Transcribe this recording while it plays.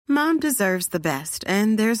Mom deserves the best,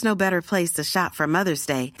 and there's no better place to shop for Mother's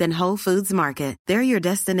Day than Whole Foods Market. They're your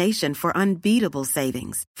destination for unbeatable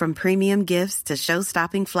savings, from premium gifts to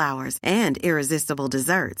show-stopping flowers and irresistible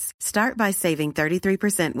desserts. Start by saving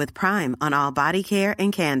 33% with Prime on all body care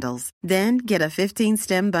and candles. Then get a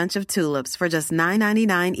 15-stem bunch of tulips for just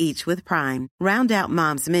 $9.99 each with Prime. Round out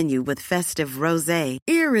Mom's menu with festive rosé,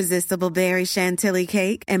 irresistible berry chantilly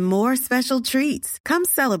cake, and more special treats. Come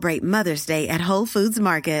celebrate Mother's Day at Whole Foods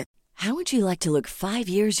Market. How would you like to look 5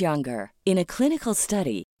 years younger? In a clinical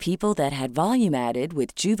study, people that had volume added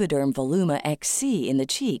with Juvederm Voluma XC in the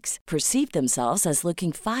cheeks perceived themselves as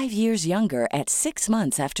looking 5 years younger at 6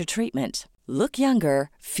 months after treatment. Look younger,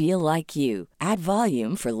 feel like you. Add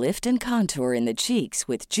volume for lift and contour in the cheeks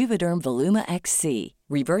with Juvederm Voluma XC.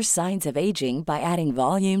 Reverse signs of aging by adding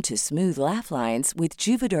volume to smooth laugh lines with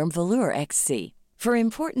Juvederm Volure XC. For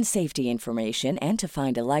important safety information and to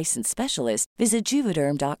find a licensed specialist, visit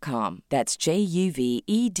Juvederm.com. That's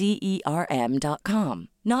JUVEDERM.com.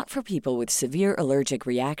 Not for people with severe allergic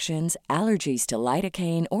reactions, allergies to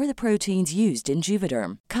lidocaine, or the proteins used in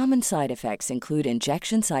Juvederm. Common side effects include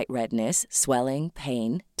injection site redness, swelling,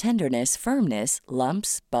 pain, tenderness, firmness,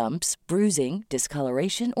 lumps, bumps, bruising,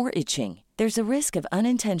 discoloration, or itching. There's a risk of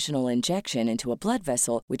unintentional injection into a blood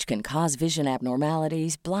vessel, which can cause vision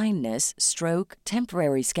abnormalities, blindness, stroke,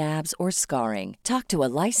 temporary scabs, or scarring. Talk to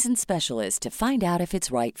a licensed specialist to find out if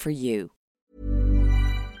it's right for you.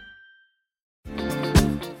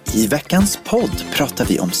 I veckans podd pratar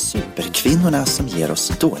vi om superkvinnorna som ger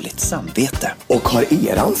oss dåligt samvete. Och har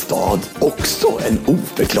eran stad också en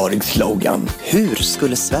oförklarlig slogan? Hur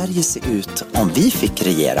skulle Sverige se ut om vi fick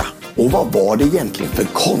regera? Och vad var det egentligen för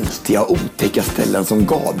konstiga otäcka ställen som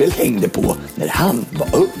Gabriel hängde på när han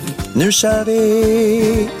var ung? Nu kör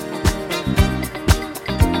vi!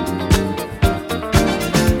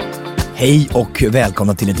 Hej och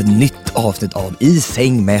välkomna till ett nytt avsnitt av I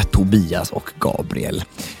säng med Tobias och Gabriel.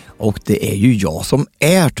 Och det är ju jag som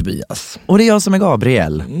är Tobias. Och det är jag som är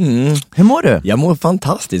Gabriel. Hur mår du? Jag mår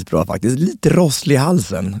fantastiskt bra faktiskt. Lite rosslig i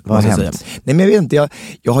halsen. Vad har hänt? Nej, men jag vet inte.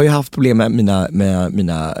 Jag har ju haft problem med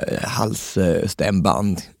mina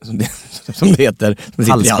halsstämband. Som det heter.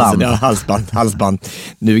 Halsband. Ja, halsband.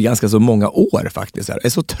 Nu i ganska så många år faktiskt. Jag är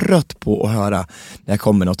så trött på att höra när jag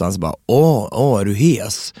kommer någonstans och bara är du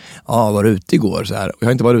hes? Ja, var du ute igår? Så här. Jag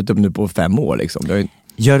har inte varit ute nu på 5 år liksom.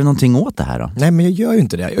 Gör du någonting åt det här då? Nej, men jag gör ju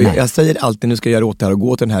inte det. Jag säger alltid nu ska jag göra åt det här och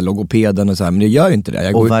gå till den här logopeden och så här, men jag gör ju inte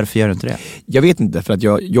det. Och varför gör du inte det? Jag vet inte, för att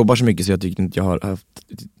jag jobbar så mycket så jag tycker inte jag har haft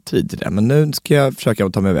tid till det. Men nu ska jag försöka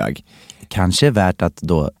ta mig iväg. Kanske är värt att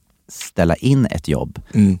då ställa in ett jobb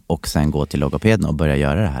och sen gå till logopeden och börja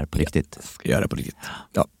göra det här på riktigt. Jag ska göra det på riktigt.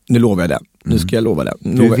 Ja, nu lovar jag det. Nu ska jag lova det.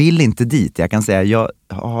 Du vill inte dit. Jag kan säga, jag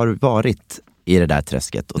har varit i det där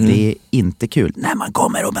träsket och det är inte kul när man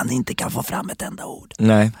kommer och man inte kan få fram ett enda ord.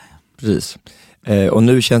 Nej, precis. Och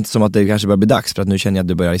nu känns det som att det kanske börjar bli dags, för att nu känner jag att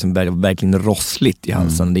det börjar liksom verkligen rossligt i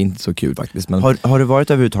halsen. Det är inte så kul faktiskt. Men... Har du varit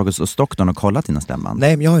överhuvudtaget hos doktorn och kollat dina stämband?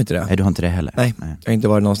 Nej, men jag har inte det. Nej, du har inte det heller? Nej. Jag har inte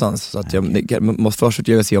varit någonstans. Så att jag måste först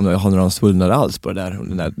se om jag har några svullnader alls på det där.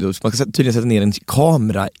 Man ska tydligen sätta ner en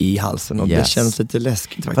kamera i halsen och det känns lite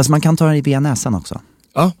läskigt faktiskt. Fast man kan ta det via näsan också.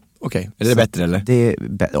 Ja. Okej, är det bättre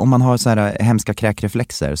eller? Om man har så här hemska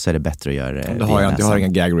kräkreflexer så är det bättre att göra det. Jag har inga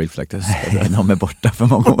gag reflexes. De är borta för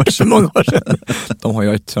många år sedan. De har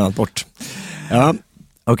jag tränat bort. Ja.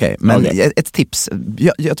 Okej, men ett tips.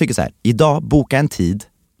 Jag tycker så här, idag boka en tid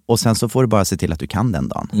och sen så får du bara se till att du kan den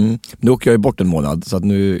dagen. Nu åker jag ju bort en månad, så att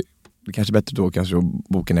nu det kanske är bättre då kanske att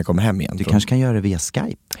boka när jag kommer hem igen. Du kanske kan göra det via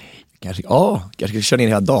Skype. Kanske köra ner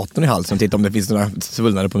hela datorn i halsen och titta om det finns några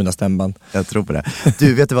svullnader på mina stämband. Jag tror på det.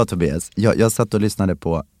 Du, vet du vad Tobias? Jag satt och lyssnade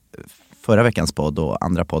på förra veckans podd och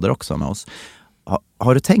andra poddar också med oss.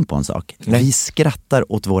 Har du tänkt på en sak? Nej. Vi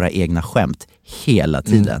skrattar åt våra egna skämt hela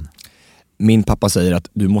tiden. Min pappa säger att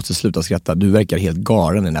du måste sluta skratta. Du verkar helt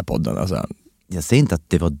galen i den här podden. Alltså. Jag säger inte att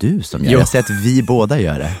det var du som gör det. Jag säger att vi båda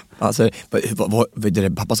gör det. Alltså,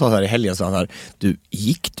 pappa sa så här i helgen, så han här,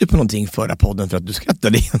 gick du på någonting förra podden för att du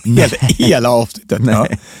skrattade hela avsnittet? Nej. Ja.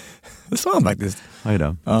 Det sa han faktiskt. Oj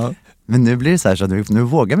då. Ja. Men nu blir det så här så att nu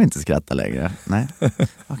vågar vi inte skratta längre. Nej,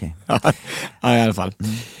 okej. Ja, i alla fall.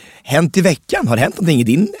 Hänt i veckan? Har det hänt någonting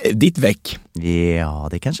i ditt veck? Ja,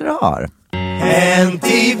 det kanske det har. Hänt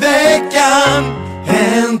i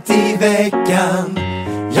veckan.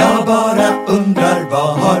 Jag bara undrar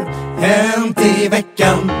vad har hänt i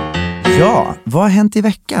veckan. Ja, vad har hänt i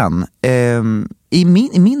veckan? I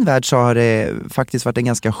min värld så har det faktiskt varit en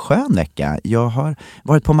ganska skön vecka. Jag har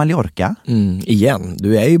varit på Mallorca. Igen,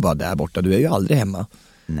 du är ju bara där borta. Du är ju aldrig hemma.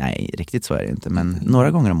 Nej, riktigt så är det inte. Men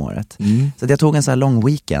några gånger om året. Så att jag tog en sån här lång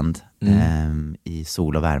weekend i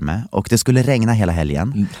sol och värme. Och det skulle regna hela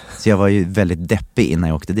helgen. Så jag var ju väldigt deppig innan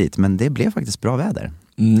jag åkte dit. Men det blev faktiskt bra väder.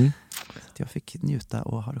 Jag fick njuta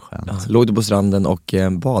och ha det skönt. Ja, låg du på stranden och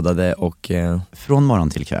badade och... Från morgon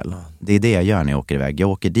till kväll. Det är det jag gör när jag åker iväg. Jag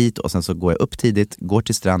åker dit och sen så går jag upp tidigt, går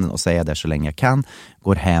till stranden och säger där så länge jag kan.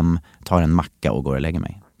 Går hem, tar en macka och går och lägger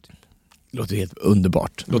mig. Det låter helt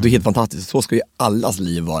underbart. Det låter helt fantastiskt. Så ska ju allas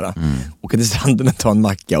liv vara. Åka till stranden och ta en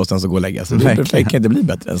macka och sen så gå och lägga sig. Det är perfekt, kan inte bli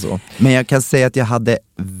bättre än så. Men jag kan säga att jag hade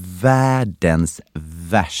världens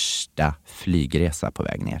värsta flygresa på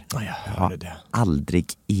väg ner. Ja, jag hörde det. Aldrig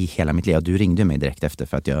i hela mitt liv. Du ringde mig direkt efter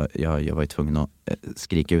för att jag var ju tvungen att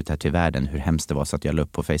skrika ut här till världen hur hemskt det var, så att jag la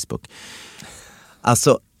upp på Facebook.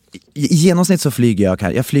 Alltså, i genomsnitt så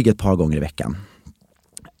flyger jag flyger ett par gånger i veckan.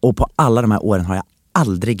 Och på alla de här åren har jag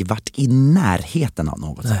aldrig varit i närheten av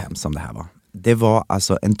något så hemskt som det här var. Det var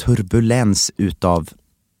alltså en turbulens utav,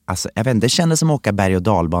 alltså, jag vet inte, det kändes som att åka berg- och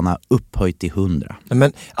dalbana upphöjt till 100.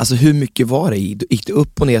 Men alltså hur mycket var det? Gick det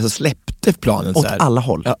upp och ner så släppte planen så här? Åt alla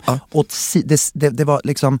håll. Ja. Det var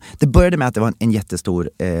liksom, det började med att det var en jättestor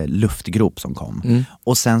luftgrop som kom.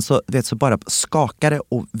 Och sen så bara skakade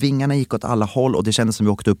och vingarna gick åt alla håll och det kändes som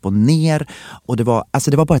vi åkte upp och ner. Och det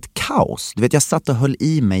var bara ett kaos. Du vet, jag satt och höll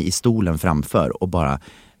i mig i stolen framför och bara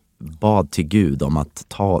bad till Gud om att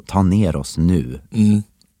ta ner oss nu.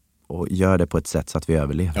 Och gör det på ett sätt så att vi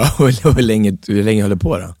överlever. Ja, hur länge höll det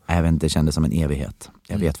på då? Även det kändes som en evighet.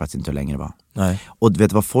 Jag vet faktiskt inte hur länge det var. Nej. Och vet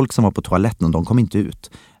du vad, folk som var på toaletten, de kom inte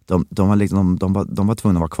ut. De var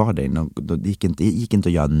tvungna att vara kvar där. Det gick inte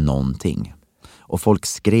att göra någonting. Och folk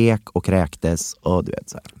skrek och kräktes och du vet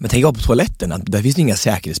så här. Men tänk på toaletten, där finns det inga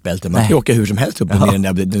säkerhetsbälten. Man kan åka hur som helst upp och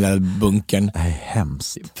ner i den där bunkern. Det är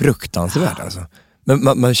hemskt. Fruktansvärt alltså.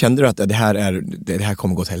 Men man kände du att det här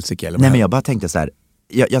kommer gå till helsike? Eller? Nej, men jag bara tänkte så här.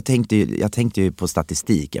 Jag tänkte ju på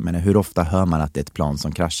statistik. Jag menar, hur ofta hör man att det är ett plan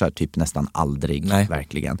som kraschar? Typ nästan aldrig. Nej.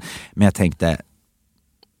 Verkligen. Men jag tänkte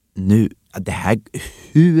nu, det här,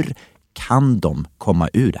 hur kan de komma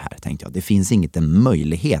ur det här, tänkte jag. Det finns en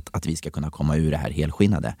möjlighet att vi ska kunna komma ur det här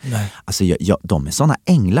helskinnade. Nej. Alltså de är såna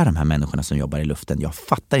änglar, de här människorna som jobbar i luften. Jag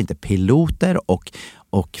fattar inte, piloter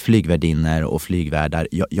och flygvärdinnor och flygvärdar.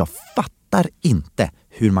 Jag fattar inte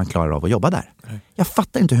hur man klarar av att jobba där. Nej. Jag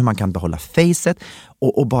fattar inte hur man kan behålla facet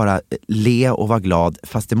och bara le och vara glad,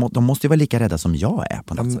 fast de måste ju vara lika rädda som jag är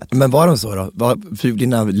på något sätt. Men var de så då? Var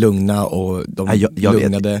flygvärdinnorna lugna och de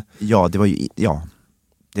lugnade?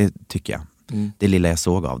 Det tycker jag. Det lilla jag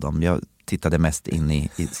såg av dem. Jag tittade mest in i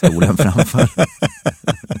stolen framför.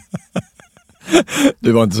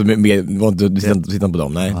 Du var inte så du tittade på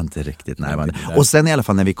dem, nej. Jag var inte riktigt närvarande. Och sen i alla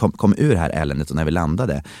fall när vi kom ur det här eländet och när vi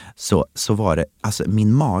landade så var det, alltså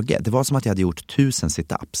min mage, det var som att jag hade gjort 1000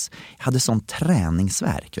 sit-ups. Jag hade sån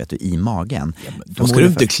träningsvärk, vet du, i magen. Ja, då ska du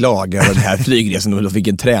inte klaga över det här flygresan och du fick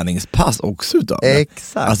en träningspass också utav det.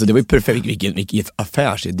 Exakt. Alltså det var ju perfekt, vilken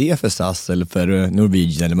affärsidé för SAS eller för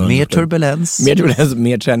Norwegian. Eller mer turbulens,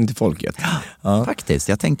 mer träning till folket. Ja. Faktiskt,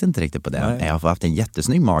 jag tänkte inte riktigt på det. Nej. Jag har haft en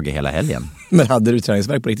jättesnygg mage hela helgen. Men hade du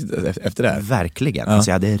träningsvärk på riktigt efter det här? Verkligen,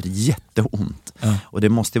 alltså jag hade jätteont. Och det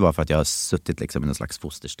måste ju vara för att jag har suttit liksom i någon slags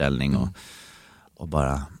fosterställning och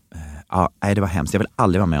bara, det var hemskt. Jag vill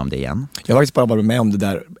aldrig vara med om det igen. Jag har faktiskt bara varit med om det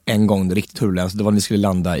där en gång, det riktigt turbulens. Det var när vi skulle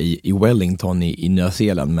landa i Wellington i Nya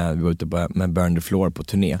Zeeland. Vi var ute med Burn the Floor på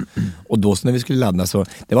turné. Och då så när vi skulle landa så,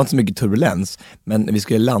 det var inte så mycket turbulens, men när vi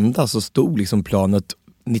skulle landa så stod liksom planet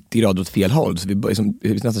 90 grader åt fel håll, så vi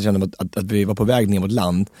nästan kände att vi var på väg ner mot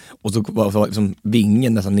land och så var liksom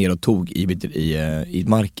vingen nästan ner och tog i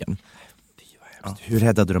marken. Hur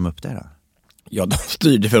räddade de upp det då? Ja, de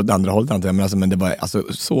styrde för åt andra hållet antar jag, men det var alltså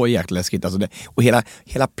så jäkla läskigt alltså och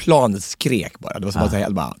hela planet skrek bara. Det var som att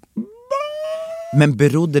jag bara... Men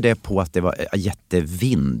berodde det på att det var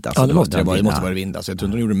jättevind? Alltså, det måste vara vind. Alltså, jag tror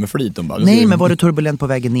inte de gjorde det med flit. Nej, men var det turbulent på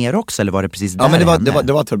vägen ner också? Eller var det precis där? Ja, men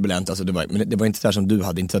det var turbulent. Alltså, men det var inte så här som du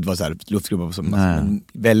hade. Inte så att det var så här luftgrupper men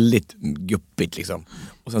väldigt guppigt liksom.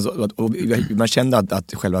 Och sen och man kände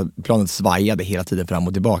att själva planet svajade hela tiden fram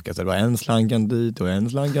och tillbaka. Så det var en slankan dit och en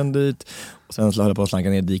slankan dit. Och sen höll på att slanka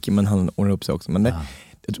ner diken, men han ordnade upp sig också. Men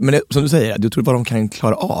som du säger, du tror vad de kan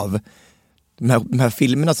klara av. De här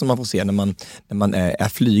filmerna som man får se när man är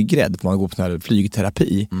flygrädd, när man går på sån här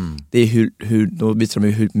flygterapi, det är då visar de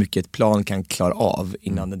hur mycket ett plan kan klara av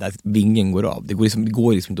innan den där vingen går av. Det går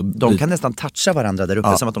liksom inte att de kan nästan toucha varandra där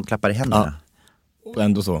uppe, som att de klappar i händerna. Och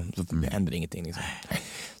ändå så händer ingenting liksom.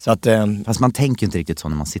 Så att, fast man tänker ju inte riktigt så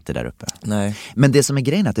när man sitter där uppe. Nej. Men det som är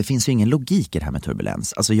grejen är att det finns ju ingen logik i det här med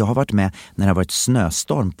turbulens. Alltså jag har varit med när det har varit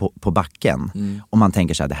snöstorm på backen. Och man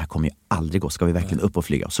tänker så här, det här kommer ju aldrig gå. Ska vi verkligen upp och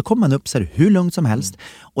flyga? Och så kommer man upp så här hur lugnt som helst.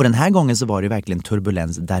 Och den här gången så var det verkligen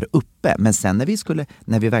turbulens där uppe. Men sen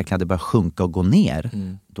när vi verkligen hade börjat sjunka och gå ner,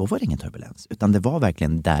 då var det ingen turbulens. Utan det var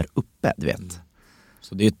verkligen där uppe, du vet.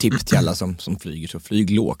 Så det är ett tips till alla som flyger. Så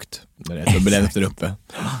flyg lågt när det är turbulens där uppe.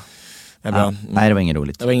 Nej, det var inget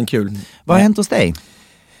roligt. Det var ingen kul. Vad har hänt hos dig?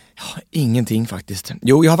 Ja, ingenting faktiskt.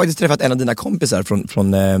 Jo, jag har faktiskt träffat en av dina kompisar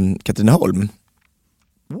från Katrineholm.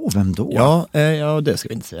 Vem då? Ja, det ska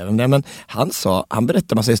vi inte säga vem det är, men han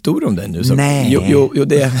berättar massa historier om dig nu. Så, nej. Jo,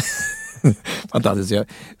 det är fantastiskt. Jag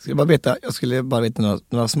skulle bara veta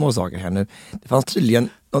några små saker här nu. Det fanns tydligen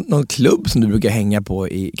någon klubb som du brukar hänga på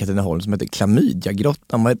i Katrineholm som heter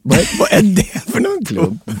Klamydiagrottan. Vad är det för någon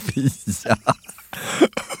klubb? Fia.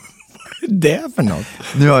 Det är för något?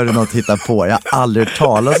 Nu har du något att hitta på. Jag har aldrig hört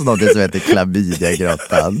talas om något som heter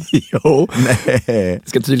Klamydiagrottan. Jo. Nej. Det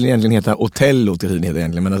ska tydligen egentligen heta Otello.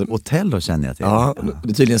 Men alltså, Otello känner jag till. Ja, det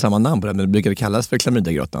är tydligen samma namn på det, men det brukar kallas för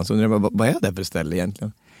Klamydiagrottan. Så vad är det för ställe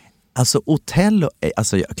egentligen? Alltså Otello,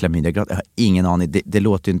 Klamydiagrottan, jag har ingen aning. Det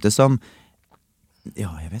låter ju inte som...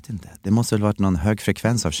 Ja, jag vet inte. Det måste väl varit någon hög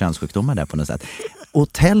frekvens av könssjukdomar där på något sätt.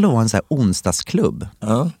 Otello var en sån här onsdagsklubb.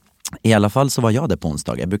 Ja. I alla fall så var jag där på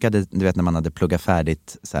onsdag. Jag brukade, du vet när man hade pluggat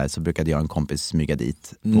färdigt så brukade jag och en kompis smyga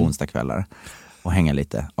dit på onsdagskvällar och hänga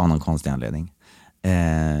lite av någon konstig anledning.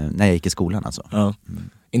 När jag gick i skolan alltså. Ja.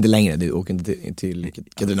 Inte längre, du åker inte till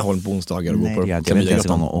Katrineholm på onsdagar och går på jag vet inte ens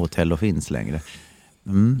om Otello finns längre.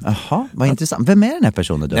 Jaha, vad intressant. Vem är den här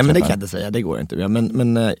personen du Nej, men det träffar? kan jag inte säga, det går inte.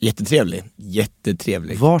 Men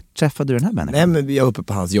jättetrevlig. Vart träffade du den här människan? Nej, men vi var uppe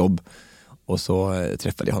på hans jobb. Och så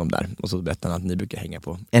träffade jag honom där. Och så berättade han att ni brukar hänga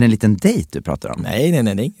på. Är det en liten dejt du pratar om? Nej, det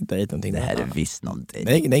är ingen dejt. Det här är visst någon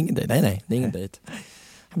dejt. Nej, det är ingen dejt.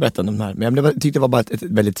 Han berättade om de här. Men jag tyckte det var bara ett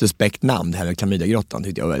väldigt suspekt namn. Det här med Klamydiagrottan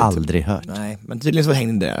tyckte jag var väldigt... Aldrig hört. Nej, men tydligen så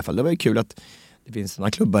hängde det i alla fall. Det var ju kul att det finns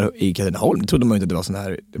sådana klubbar i Katrineholm. Det trodde man ju inte att det var sån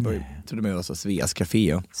här. Trodde man det var så Sveas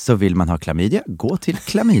Café. Och... Så vill man ha klamydia, gå till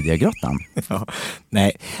Klamydiagrottan. Ja,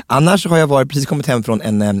 nej. Annars har jag precis kommit hem från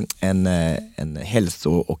en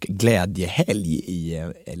hälso- och glädjehelg i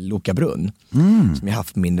Lokabrunn. Som jag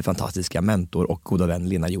haft min fantastiska mentor och goda vän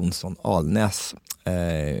Lena Jonsson Alnäs.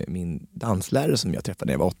 Min danslärare som jag träffade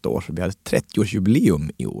när jag var 8 år. Så vi hade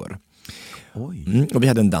 30-årsjubileum i år. Och vi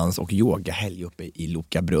hade en dans- och yogahelg uppe i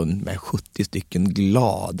Lokabrunn med 70 stycken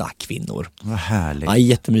glada kvinnor. Vad härligt. Ja,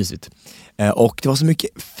 jättemysigt. Och det var så mycket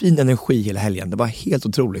fin energi hela helgen. Det var helt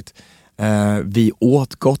otroligt. Vi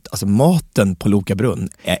åt gott. Alltså maten på Lokabrunn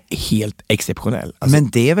är helt exceptionell. Alltså, men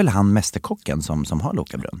det är väl han mästerkocken som har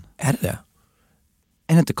Lokabrunn? är det?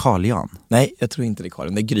 Är det inte Carl Jan? Nej, jag tror inte det är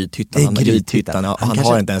Karin. Det är Grythyttan. Grythyttan. Han kanske...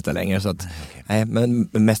 har inte ens det längre. Så att, nej, men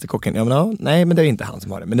mästerkocken, nej, men det är inte han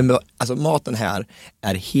som har det. Men alltså, maten här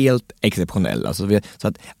är helt exceptionell. Alltså, så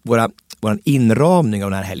att våran inramning av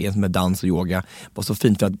den här helgen med dans och yoga var så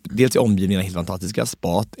fint. För att dels är omgivningarna helt fantastiska.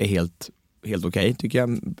 Spat är helt okej, tycker jag.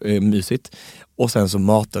 Mysigt. Och sen så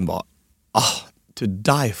maten var to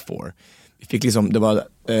die for. Vi fick liksom, det var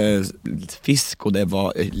fisk och det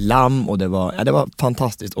var lamm och det var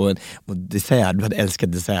fantastiskt. Och dessert, du hade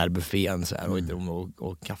älskat dessertbuffén så här,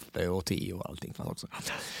 och kaffe och te och allting fanns också.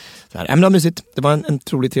 Så här, det var mysigt. Det var en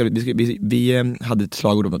otroligt trevlig. Vi hade ett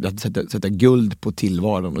slagord om att sätta guld på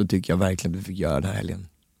tillvaron och det tycker jag verkligen att vi fick göra den här helgen.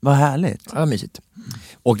 Vad härligt. Ja, mysigt.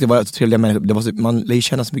 Och det var så trevliga människor. Man lär ju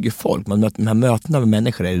känna så mycket folk. De här mötena med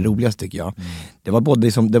människor är det roligaste tycker jag. Det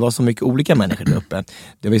var så mycket olika människor där uppe.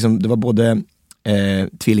 Det var både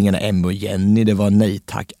tvillingarna Emma och Jenny, det var Nej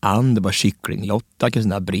tack Ann, det var Kyckling-Lotta,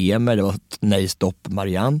 Kristina Bremer, det var Nej stopp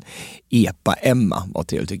Marianne, Epa Emma var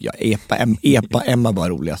trevligt tycker jag. Epa Emma var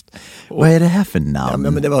roligast. Vad är det här för namn?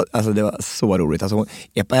 Ja, men det var så roligt. Alltså,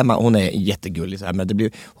 Epa Emma, hon är jättegullig så här,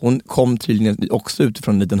 men hon kom tydligen också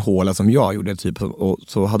utifrån en liten håla som jag gjorde typ, och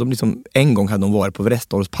så hade de liksom, en gång hade de varit på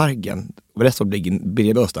Vrestorpsparken. Vrestorp ligger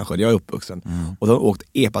bredvid Östansjö, jag är uppvuxen. Och de åkt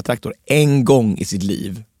Epa-traktor en gång i sitt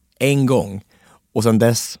liv. En gång. Och sen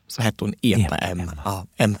dess så hette hon Epa Emma. Ja,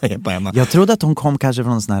 Epa Emma. Jag trodde att hon kom kanske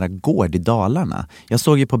från en sån här gård i Dalarna. Jag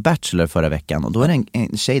såg ju på Bachelor förra veckan och då är det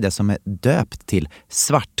en tjej där som är döpt till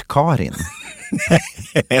Svart-Karin.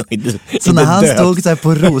 Så när han stod så här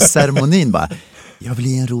på rosceremonin bara, jag vill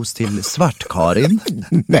ge en ros till Svart-Karin.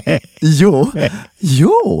 Nej. Jo,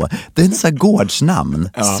 det är en sån här gårdsnamn.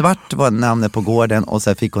 Ja. Svart var namnet på gården och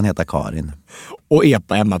så fick hon heta Karin. Och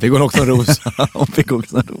Epa Emma fick hon också en ros. Hon fick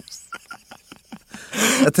också en ros.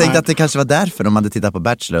 Jag tänkte att det kanske var därför de hade tittat på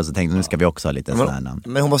Bachelor och så tänkte nu ska vi också ha lite sån här namn.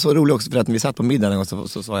 Men hon var så rolig också för att när vi satt på middagen en gång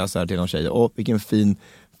så sa jag så här till någon tjej, vilken fin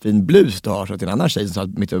blus du har, så till en annan tjej som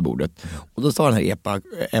satt mitt över bordet. Och då sa den här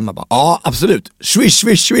Emma bara, ja absolut, swish,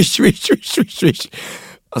 swish, swish, swish, swish, swish.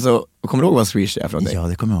 Alltså, kommer du ihåg vad Swish är från dig? Ja,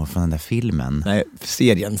 det kommer jag ihåg från den där filmen. Nej,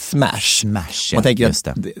 serien Smash. Smash, man tänker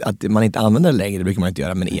att man inte använder det längre, det brukar man inte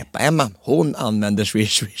göra. Men Emma, hon använder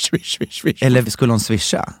Swish, Swish, Swish, Swish, Swish. Eller skulle hon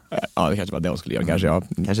swisha? Ja, det kanske var det hon skulle göra. Kanske, ja.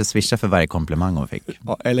 Kanske swisha för varje komplimang hon fick.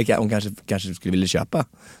 Ja, eller hon kanske skulle vilja köpa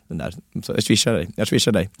den där. Så jag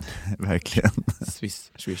swishar dig. Verkligen.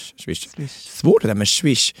 Swish. Svårt det där med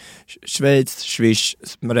Swish. Schweiz, Swish,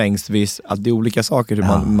 marängsviss. Allt det är olika saker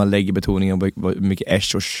hur man lägger betoningen och hur mycket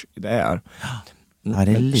äschors det är. Ja,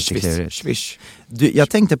 det är lite klurigt. Swish. Jag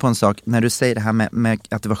tänkte på en sak när du säger det här med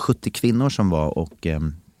att det var 70 kvinnor som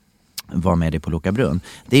var med dig på Loka Brunn.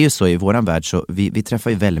 Det är ju så i våran värld, så vi träffar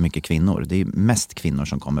ju väldigt mycket kvinnor. Det är mest kvinnor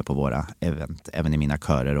som kommer på våra event, även i mina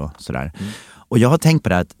körer och sådär. Och jag har tänkt på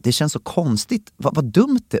det här, att det känns så konstigt, vad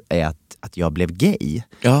dumt det är att jag blev gay.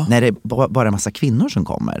 Ja. När det är bara en massa kvinnor som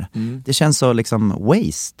kommer. Det känns så liksom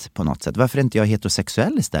waste på något sätt. Varför är inte jag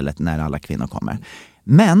heterosexuell istället när alla kvinnor kommer?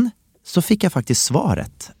 Men så fick jag faktiskt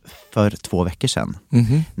svaret för 2 veckor sedan.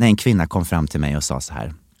 När en kvinna kom fram till mig och sa så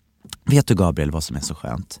här: vet du Gabriel vad som är så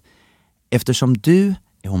skönt? Eftersom du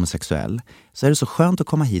är homosexuell så är det så skönt att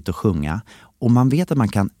komma hit och sjunga. Och man vet att man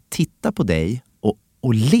kan titta på dig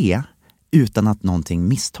och le utan att någonting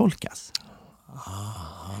misstolkas.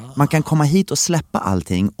 Man kan komma hit och släppa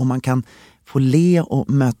allting och man kan få le och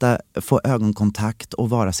få ögonkontakt och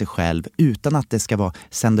vara sig själv utan att det ska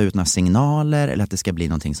sända ut några signaler eller att det ska bli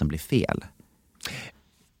någonting som blir fel.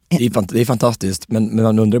 Det är fantastiskt, men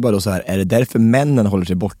man undrar bara då så här, är det därför männen håller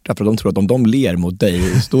sig borta? För de tror att om de ler mot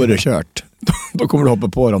dig, då är det kört. Då kommer du hoppa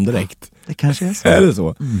på dem direkt. Det kanske är så. Är det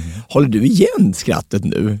så? Håller du igen skrattet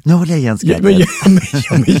nu? Nu håller jag igen skrattet. Men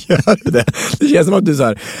gör det. Det känns som att du så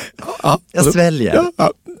här... jag sväljer.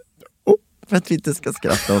 Ja. För att vi inte ska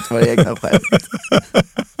skratta åt våra egna skämt.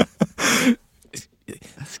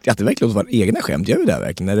 Skrattar verkligen åt våra egna skämt? Gör vi det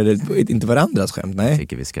verkligen? Eller är det inte varandras skämt? Nej. Jag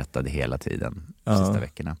tycker vi skrattade hela tiden de sista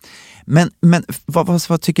veckorna. Men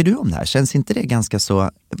vad tycker du om det här? Känns inte det ganska så...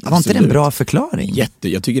 Var Absolut. inte det en bra förklaring?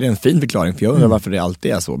 Jag tycker det är en fin förklaring, för jag undrar varför det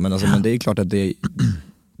alltid är så. Men, men det är klart att det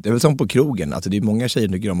är väl som på krogen. Alltså det är många tjejer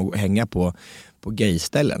som tycker om att hänga på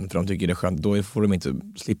gayställen, för de tycker det är skönt. Då får de inte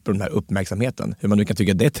slippa den här uppmärksamheten. Hur man nu kan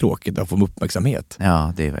tycka att det är tråkigt att få uppmärksamhet.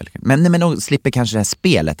 Ja, det är verkligen. Men de slipper kanske det här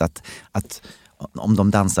spelet att om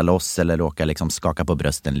de dansar loss eller råkar liksom skaka på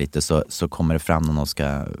brösten lite så kommer det fram när de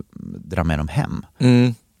ska dra med dem hem.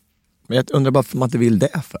 Men jag undrar bara varför man inte vill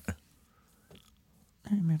det för.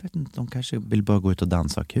 Nej, men jag vet inte, de kanske vill bara gå ut och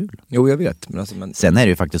dansa kul. Jo, jag vet. Men sen är det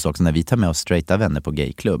ju faktiskt också när vi tar med oss straighta vänner på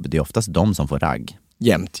gayklubb, det är oftast de som får ragg.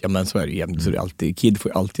 Jämt, ja men så är det jämt. Så det är alltid, kid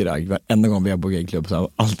får alltid ragg. Varenda gång vi är på gayklubb så har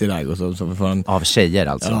alltid ragg. Och så får han... Av tjejer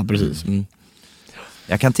alltså? Ja, precis.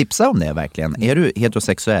 Jag kan tipsa om det verkligen. Är du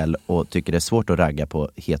heterosexuell och tycker det är svårt att ragga på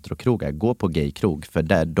heterokrogar, gå på gaykrog. För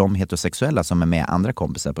där de heterosexuella som är med andra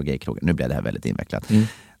kompisar på gaykrogar, nu blir det här väldigt invecklat.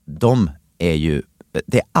 De är ju,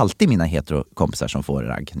 det är alltid mina heterokompisar som får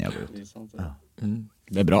ragg när jag går ut. Ja.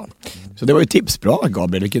 Det är bra. Så det var ju tips. Bra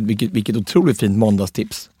Gabriel, vilket otroligt fint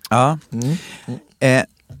måndagstips. Ja.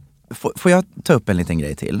 Får jag ta upp en liten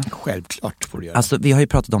grej till? Självklart får du göra. Alltså, vi har ju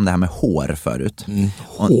pratat om det här med hår förut.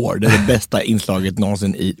 Hår, det är det bästa inslaget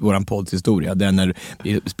någonsin i våran podds historia. Det är när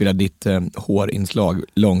vi spelar ditt hårinslag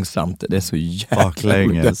långsamt. Det är så jävla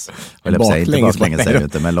baklänges. Eller inte baklänges säger vi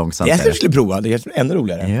inte, men långsamt. Det är jag skulle prova, det är ännu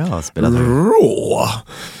roligare. Ja, spela rå.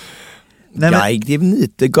 Jag grev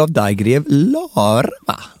nite, gav dig grev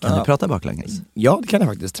larva. Kan du prata baklänges? Ja, det kan jag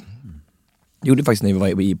faktiskt. Gjorde faktiskt när vi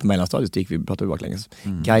var på mellanstadiet, gick vi pratade baklänges.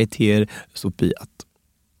 Gaiter sopiat.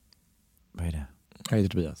 Vad är det? Jag heter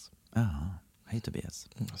Tobias. Ja, hej Tobias.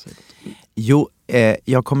 Jo,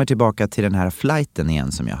 jag kommer tillbaka till den här flighten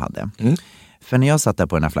igen som jag hade. För när jag satt där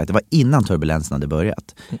på den här flighten, det var innan turbulensen hade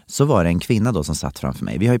börjat, så var det en kvinna då som satt framför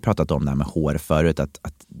mig. Vi har ju pratat om det här med hår förut,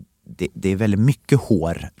 att det är väldigt mycket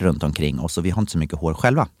hår runt omkring oss och vi har inte så mycket hår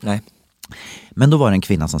själva. Nej. Men då var det en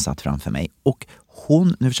kvinna som satt framför mig och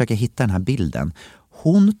hon, nu försöker jag hitta den här bilden,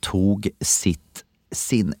 hon tog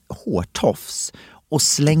sin hårtofs och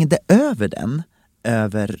slängde över den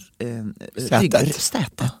över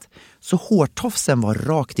stätet. Så hårtofsen var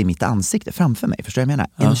rakt i mitt ansikte framför mig, förstår jag menar?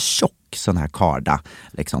 En tjock sån här karda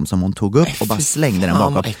liksom, som hon tog upp och bara slängde den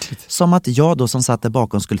bakom. Som att jag då som satt där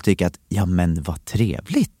bakom skulle tycka att ja men vad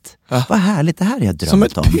trevligt. Vad härligt, det här är jag drömt om.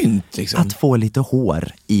 Som ett pynt liksom. Att få lite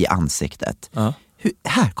hår i ansiktet.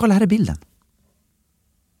 Här, kolla här är bilden.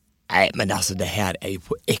 Nej, men alltså det här är ju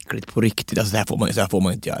på äckligt på riktigt. Alltså, så här får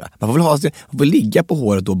man inte göra. Man får ligga på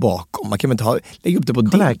håret då bakom. Man kan väl inte lägga upp det på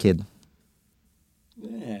Kolla här, kid.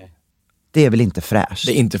 Nej. Det är väl inte fräscht?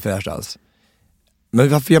 Det är inte fräscht alls. Men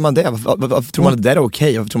varför gör man det? Varför tror man att det är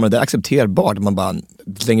okej? Varför tror man att det är accepterbart? Man bara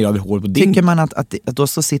slänger över håret på din. Tycker man att då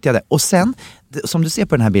så sitter jag där. Och sen, som du ser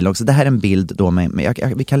på den här bilden också, det här är en bild då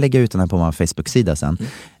vi kan lägga ut den här på vår Facebook-sida sen.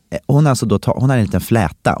 Hon har alltså hon har en liten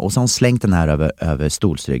fläta och så har hon slängt den här över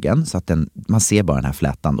stolsryggen så att man ser bara den här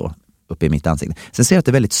flätan då uppe i mitt ansikte. Sen ser jag att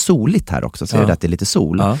det är väldigt soligt här också. Ser du att det är lite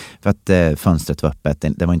sol? Ja. För att fönstret var öppet.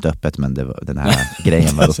 Det var inte öppet, men den här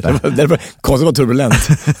grejen var uppe. Det var konstigt var turbulent.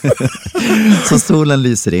 Så solen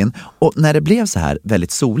lyser in. Och när det blev så här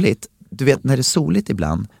väldigt soligt, du vet när det är soligt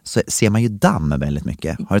ibland så ser man ju damm väldigt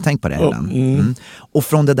mycket. Har du tänkt på det ibland? Och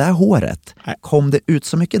från det där håret kom det ut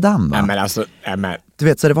så mycket damm, va? Men alltså, du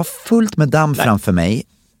vet, så det var fullt med damm framför mig.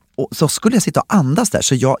 Och så skulle jag sitta och andas där.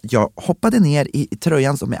 Så jag hoppade ner i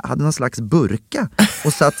tröjan som jag hade någon slags burka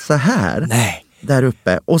och satt så här. Nej. Där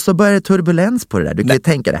uppe. Och så började turbulens på det där. Du kan ju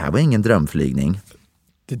tänka, det här var ingen drömflygning.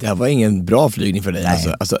 Det där var ingen bra flygning för dig.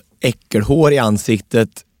 Alltså äckelhår i ansiktet,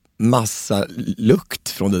 massa lukt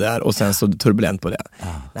från det där och sen så turbulent på det.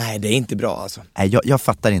 Nej, det är inte bra alltså. Nej, jag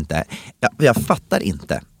fattar inte. Jag fattar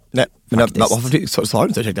inte. Nej, men varför sa du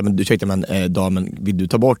inte ursäkta, men damen, vill du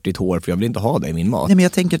ta bort ditt hår för jag vill inte ha det i min mat? Nej, men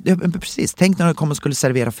jag tänker, precis, tänk när de kommer och skulle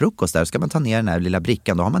servera frukost där, ska man ta ner den här lilla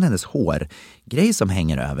brickan, då har man hennes hårgrej som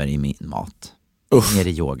hänger över i min mat. Ner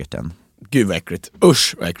i yoghurten. Gud vad äckligt.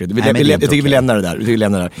 Usch vad äckligt. Jag tycker vi lämnar det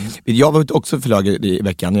där. Jag var också flög i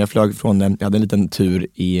veckan. Jag flög jag hade en liten tur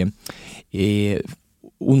i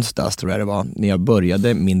onsdags tror jag det var, när jag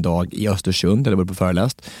började min dag i Östersund, eller var på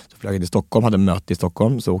föreläst. Så flög jag till Stockholm, hade möte i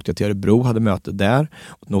Stockholm. Så åkte jag till Örebro, hade möte där.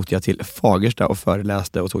 Och då åkte jag till Fagersta och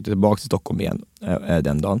föreläste och så åkte jag tillbaka till Stockholm igen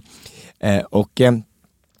den dagen.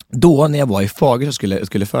 Då när jag var i Fagersta och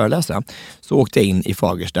skulle föreläsa så åkte jag in i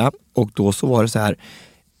Fagersta och då så var det så här,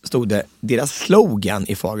 stod det deras slogan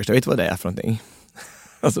i Fagersta. Vet du vad det är för någonting?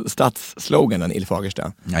 Alltså stadssloganen i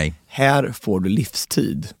Fagersta. Nej. Här får du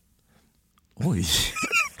livstid. Oj.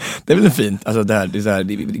 Det är väl fint. Alltså det är så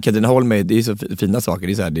här, Katrineholm det är så fina saker.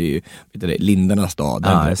 Det är så här, det är ju Lindernas stad.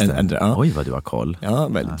 Oj vad du har koll. Ja,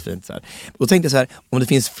 väldigt fint så här. Och då tänkte jag så här, om det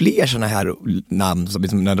finns fler såna här namn som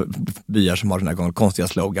liksom, byar som har såna här konstiga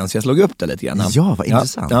slogans. Så jag slog upp det lite grann. Ja, vad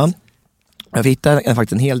intressant. Ja. Jag hittade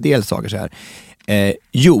faktiskt en hel del saker så här.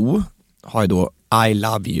 Jo har ju då I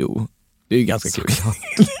love you. Det är ju ganska kul.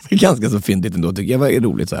 Det är ganska så fyndigt ändå, tycker jag. Var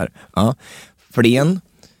roligt så här. Ja. Flen.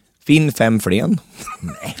 Finn 5 flen.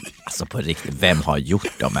 Nej, alltså på riktigt, vem har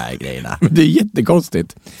gjort de här grejerna? Men det är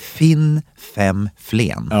jättekonstigt. Finn 5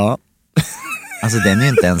 flen. Ja. Alltså den är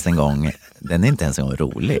inte ens en gång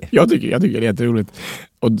rolig. Jag tycker det är jätteroligt.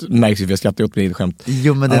 Och det märks ju för jag skrattar åt mig skämt.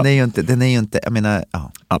 Jo, men den är ju inte, jag menar,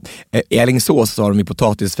 ja. I Alingsås så har de i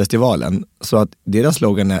potatisfestivalen. Så att deras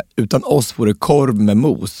slogan är, utan oss får det korv med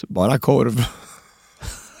mos. Bara korv.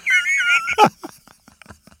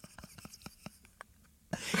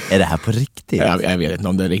 Är det här på riktigt? Jag vet inte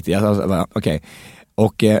om det är riktigt. Okej.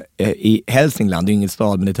 Och i Hälsingland, det är inget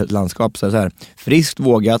stad men det är ett landskap, så här, friskt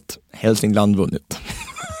vågat, Hälsingland vunnit.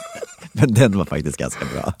 Men den var faktiskt ganska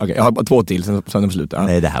bra. Okej, jag har bara 2 till, sen de slutar.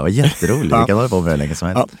 Nej, det här var jätteroligt. Vi kan hålla på med det länge som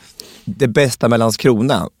helst. Det bästa med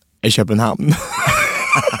Landskrona är Köpenhamn.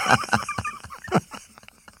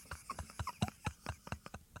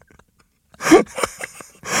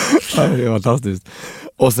 Ja, det är fantastiskt.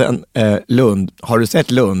 Och sen Lund. Har du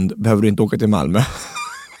sett Lund behöver du inte åka till Malmö.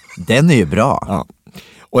 Den är ju bra. Ja.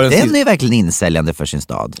 Och den är verkligen insäljande för sin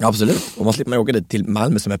stad. Ja, absolut. Och man slipper man åka dit till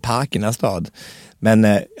Malmö som är parkernas stad. Men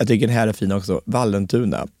jag tycker den här är fin också.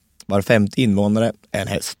 Vallentuna. Var 50 invånare är en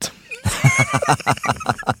häst.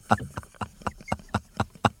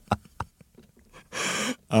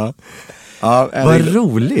 Ja. Ja, vad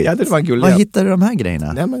roligt. Ja, det var kul. Vad hittar du de här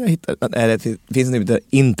grejerna? Nej, men det finns nu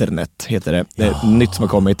internet heter det. Det är nytt som har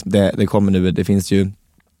kommit. Det kommer nu, det finns ju,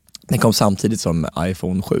 det kom samtidigt som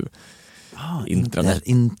iPhone 7. Internet.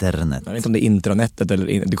 Jag vet inte om det är intranetet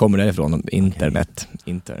eller det kommer därifrån. Internet.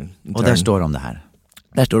 Intern. Och där står de det här.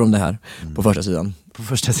 Där står de det här på första sidan. På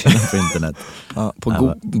första sidan på internet. Ja,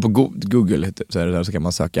 på Google så är det där, så kan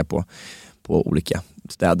man söka på olika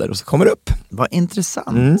städer och så kommer det upp. Vad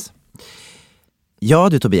intressant. Ja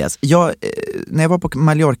du Tobias, när jag var på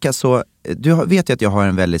Mallorca så, du vet ju att jag har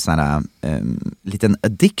en väldigt sån här liten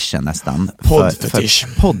addiction nästan.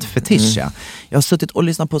 Poddfetisch. Ja. Jag har suttit och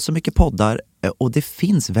lyssnat på så mycket poddar och det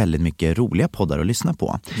finns väldigt mycket roliga poddar att lyssna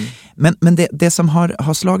på. Men det som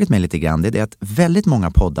har slagit mig lite grann, det är att väldigt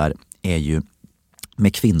många poddar är ju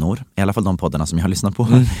med kvinnor, i alla fall de poddarna som jag har lyssnat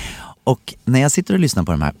på. Och när jag sitter och lyssnar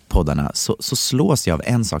på de här poddarna så slås jag av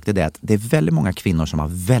en sak. Det är det att det är väldigt många kvinnor som har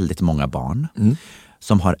väldigt många barn.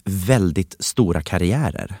 Som har väldigt stora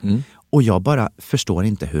karriärer. Och jag bara förstår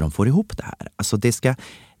inte hur de får ihop det här. Alltså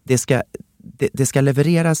det ska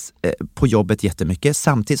levereras på jobbet jättemycket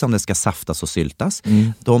samtidigt som det ska saftas och syltas.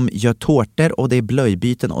 De gör tårtor och det är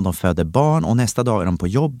blöjbyten och de föder barn och nästa dag är de på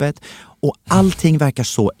jobbet. Och allting verkar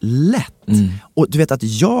så lätt. Och du vet att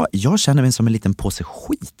jag känner mig som en liten påse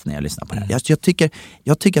skit när jag lyssnar på det här.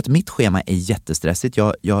 Jag tycker att mitt schema är jättestressigt.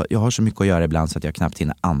 Jag har så mycket att göra ibland så att jag knappt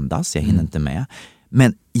hinner andas. Jag hinner inte med.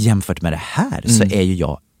 Men jämfört med det här så är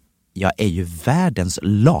ju jag är ju världens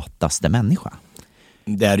lataste människa.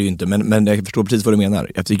 Det är det ju inte, men jag förstår precis vad du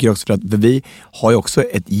menar. Jag tycker också för vi har ju också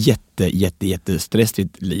ett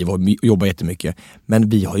jättestressigt liv och jobbar jättemycket. Men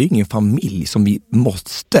vi har ju ingen familj som vi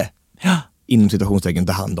måste inom situationstecken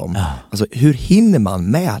ta hand om. Alltså hur hinner man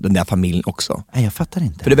med den där familjen också? Nej, jag fattar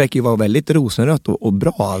inte. För det verkar ju vara väldigt rosenrött och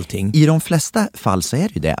bra allting. I de flesta fall så är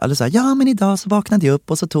det ju det. Alltså, ja men idag så vaknade jag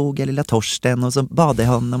upp och så tog jag lilla Torsten och så badade jag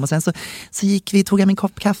honom och sen så tog jag min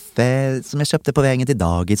kopp kaffe som jag köpte på vägen till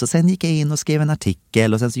dagis och sen gick jag in och skrev en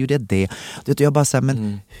artikel och sen så gjorde jag det. Jag bara säger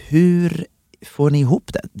men hur får ni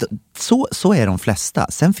ihop det? Så är de flesta.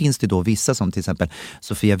 Sen finns det då vissa som till exempel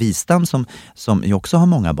Sofia Wistam som ju också har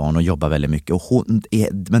många barn och jobbar väldigt mycket. Och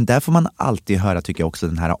men där får man alltid höra, tycker jag också,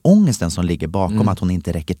 den här ångesten som ligger bakom att hon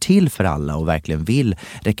inte räcker till för alla och verkligen vill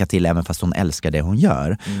räcka till även fast hon älskar det hon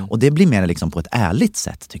gör. Och det blir mer liksom på ett ärligt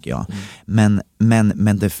sätt, tycker jag.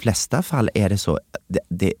 Men de flesta fall är det så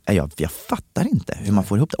jag fattar inte hur man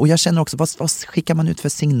får ihop det. Och jag känner också, vad skickar man ut för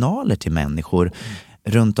signaler till människor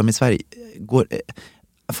runt om i Sverige?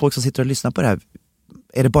 Folk som sitter och lyssnar på det här,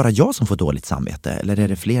 är det bara jag som får dåligt samvete eller är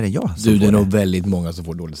det fler än jag som det är nog väldigt många som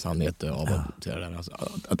får dåligt samvete av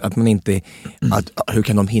att man inte hur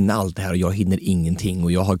kan de hinna allt det här och jag hinner ingenting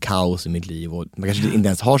och jag har kaos i mitt liv och man kanske inte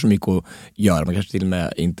ens har så mycket att göra, man kanske till och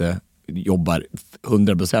med inte jobbar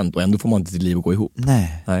 100% och ändå får man inte sitt liv att gå ihop.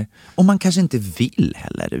 Nej. Och man kanske inte vill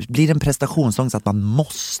heller. Det blir en prestationsångest att man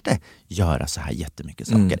måste göra så här jättemycket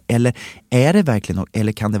saker. Eller är det verkligen,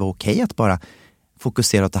 eller kan det vara okej att bara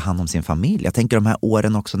fokusera och ta hand om sin familj? Jag tänker de här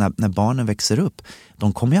åren också när barnen växer upp,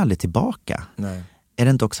 de kommer ju aldrig tillbaka. Nej. Är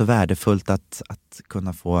det inte också värdefullt att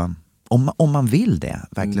kunna få, om man vill det,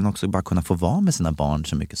 verkligen också bara kunna få vara med sina barn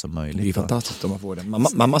så mycket som möjligt? Det är fantastiskt om man får det.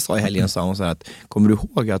 Mamma sa i helgen, sa hon så här att, kommer du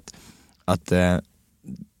ihåg att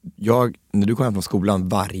när du kom hem från skolan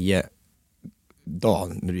varje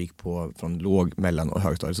dag när du gick från låg, mellan och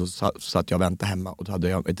högstadiet så satt jag och väntade hemma och då hade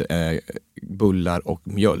jag bullar och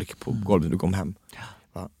mjölk på golvet när du kom hem.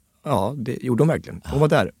 Ja, det gjorde hon verkligen. Hon var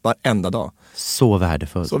där varenda dag. Så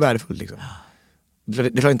värdefullt. Så värdefullt liksom. Det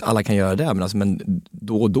är klart inte alla kan göra det, men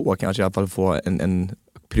då och då kanske i alla fall få en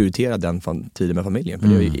prioritera den tiden med familjen.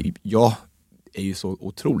 För jag är ju så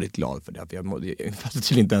otroligt glad för det. För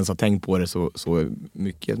jag inte ens har tänkt på det så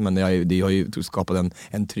mycket. Men det har ju skapat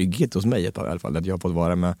en trygghet hos mig i alla fall. Att jag har fått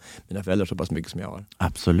vara med mina föräldrar så pass mycket som jag har.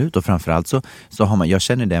 Absolut, och framförallt så har man, jag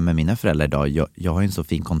känner det med mina föräldrar idag. Jag har en så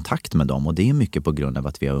fin kontakt med dem och det är mycket på grund av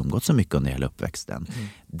att vi har umgått så mycket under hela uppväxten.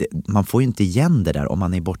 Man får ju inte igen det där. Om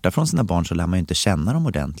man är borta från sina barn så lär man ju inte känna dem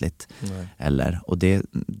ordentligt. Och det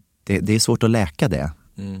är svårt att läka det.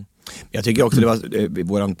 Jag tycker också det var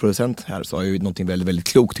våran producent här sa ju någonting väldigt, väldigt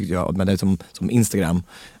klokt, tyckte jag, men det är som Instagram,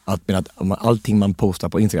 att allting man postar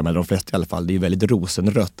på Instagram, eller de flesta i alla fall, det är väldigt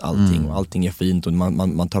rosenrött allting och allting är fint och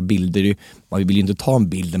man tar bilder, man vill ju inte ta en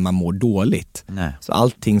bild när man mår dåligt. Nej. Så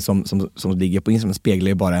allting som ligger på Instagram speglar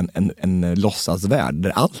ju bara en låtsasvärld där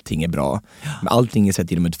allting är bra. Men allting är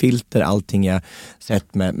sett genom ett filter, allting är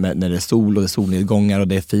sett med när det är sol och det är solnedgångar och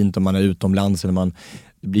det är fint om man är utomlands eller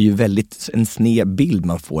det blir ju väldigt en sned bild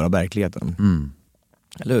man får av verkligheten.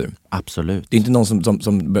 Eller hur? Absolut. Det är inte någon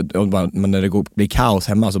som när det blir kaos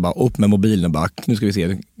hemma så bara upp med mobilen och bara, nu ska vi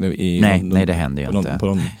se. Nej, det händer ju inte.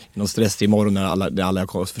 På någon stress i morgon när alla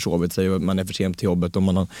har försovit sig och man är för sent till jobbet och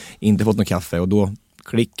man har inte fått något kaffe och då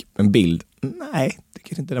klick en bild. Nej,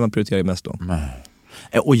 det är inte det man prioriterar mest då. Nej.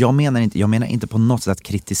 Och jag menar inte på något sätt att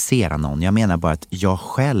kritisera någon. Jag menar bara att jag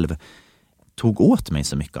själv tog åt mig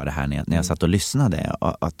så mycket av det här när jag satt och lyssnade,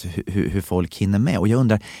 att hur folk hinner med. Och jag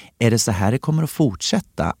undrar, är det så här det kommer att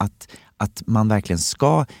fortsätta? Att man verkligen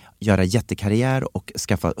ska göra jättekarriär och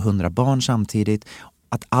skaffa 100 barn samtidigt?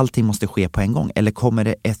 Att allting måste ske på en gång? Eller kommer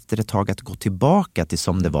det efter ett tag att gå tillbaka till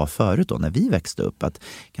som det var förut då, när vi växte upp? Att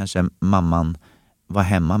kanske mamman var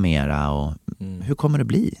hemma mera och hur kommer det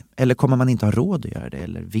bli? Eller kommer man inte ha råd att göra det?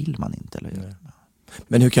 Eller vill man inte? Eller?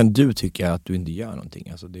 Men hur kan du tycka att du inte gör någonting?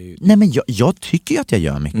 Alltså det är ju... Nej, men jag tycker ju att jag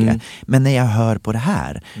gör mycket. Men när jag hör på det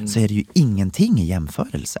här så är det ju ingenting i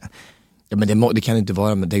jämförelse. Ja, men det kan inte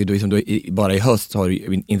vara, men det är liksom, bara i höst har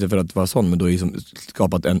du, inte för att vara sån, men du har ju liksom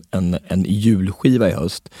skapat en julskiva i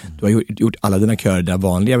höst. Du har gjort alla dina körer där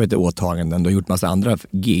vanliga åtaganden, du har gjort massa andra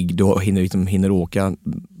gig, du hinner åka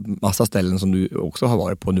massa ställen som du också har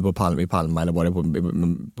varit på, nu på Palma eller varit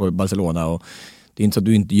på Barcelona, och det är inte så att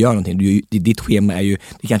du inte gör någonting. Ditt schema är ju,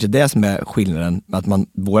 det är kanske det som är skillnaden, att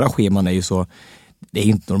våra scheman är ju så, det är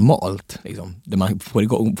inte normalt liksom, det man får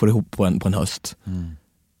ihop på en höst.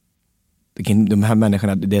 De här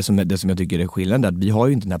människorna, det som jag tycker är skillnaden, att vi har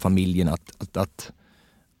ju inte den här familjen att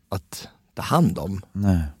ta hand om.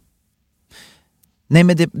 Nej,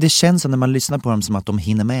 men det känns som när man lyssnar på dem som att de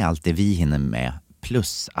hinner med allt det vi hinner med,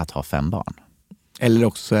 plus att ha 5 barn. Eller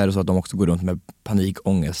också så är det så att de också går runt med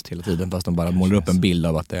panikångest hela tiden, fast de bara målar upp en bild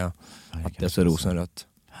av att det är så rosenrött.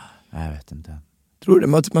 Jag vet inte.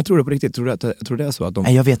 Man tror det på riktigt? Tror det är så att de...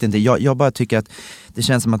 Nej, jag vet inte. Jag bara tycker att det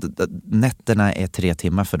känns som att nätterna är 3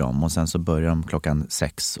 timmar för dem, och sen så börjar de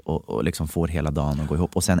 6:00 och liksom får hela dagen att gå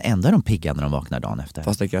ihop, och sen ändå är de pigga när de vaknar dagen efter.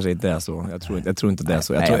 Fast det kanske inte är så. Jag tror inte det är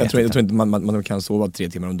så. Jag tror inte man kan sova 3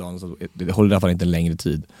 timmar om dagen, så det håller i alla fall inte en längre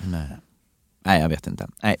tid. Nej, jag vet inte.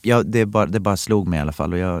 Nej, det bara slog mig i alla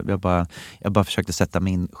fall, och jag bara försökte sätta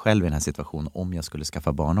mig in själv i den här situationen, om jag skulle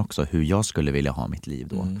skaffa barn också, hur jag skulle vilja ha mitt liv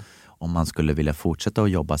då. Om man skulle vilja fortsätta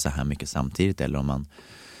att jobba så här mycket samtidigt, eller om man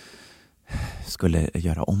skulle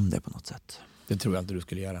göra om det på något sätt. Det tror jag inte du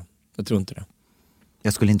skulle göra. Jag tror inte det.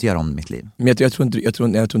 Jag skulle inte göra om mitt liv. Men jag tror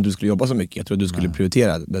inte du skulle jobba så mycket. Jag tror att du skulle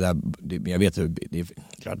prioritera det där. Jag vet att det är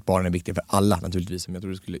klart att barnen är viktiga för alla naturligtvis. Men jag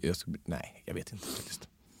tror nej, jag vet inte faktiskt.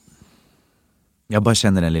 Jag bara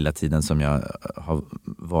känner den lilla tiden som jag har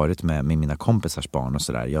varit med mina kompisars barn och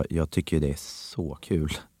sådär. Jag tycker det är så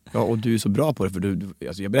kul. Ja, och du är så bra på det, för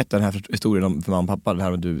alltså jag berättade den här historien om för mamma och pappa, det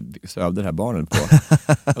här med du sövde det här barnet på.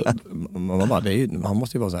 Mamma bara, han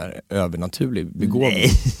måste ju vara så här övernaturlig begåvning.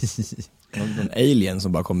 Någon alien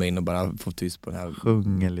som bara kommer in och bara får tyst på den här.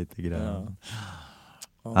 Sjunger lite grann.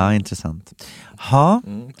 Ja. Ja, intressant. Ha.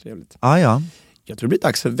 Trevligt. Ja. Jag tror det blir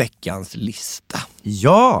dags för veckans lista.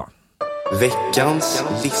 Ja! Veckans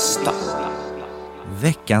lista.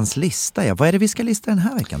 Veckans lista, ja. Vad är det vi ska lista den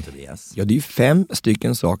här veckan, Tobias? Ja, det är ju 5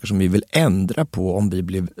 stycken saker som vi vill ändra på om vi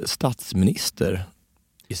blev statsminister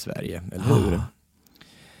i Sverige, eller hur?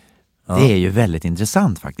 Ja. Det är ju väldigt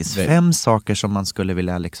intressant faktiskt. 5 saker som man skulle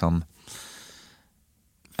vilja liksom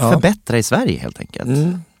förbättra i Sverige helt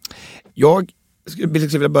enkelt. Jag skulle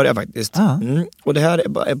vilja börja faktiskt. Och det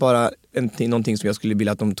här är bara någonting som jag skulle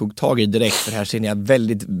vilja att de tog tag i direkt, för här ser jag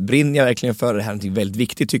brinner jag verkligen för det här, är någonting väldigt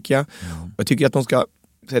viktigt tycker jag. Och jag tycker att de ska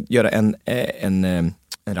göra en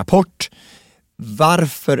rapport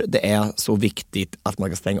varför det är så viktigt att man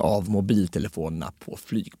ska stänga av mobiltelefonerna på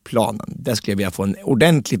flygplanen. Det skulle jag vilja få en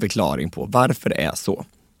ordentlig förklaring på varför det är så.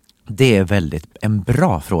 Det är en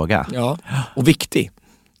bra fråga. Ja, och viktig.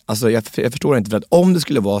 Alltså jag förstår inte, för att om det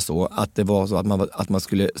skulle vara så att man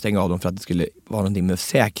skulle stänga av dem för att det skulle vara någonting med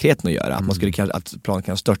säkerheten att göra, att planet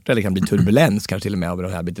kan störta eller kan bli turbulens kanske till och med av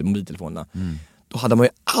de här mobiltelefonerna, då hade man ju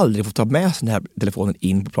aldrig fått ta med sig den här telefonen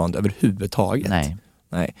in på planet överhuvudtaget.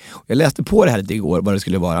 Nej. Och jag läste på det här lite igår vad det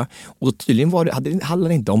skulle vara, och då tydligen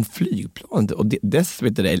handlade det inte om flygplanet och dess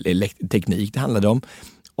teknik, det handlade om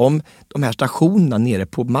de här stationerna nere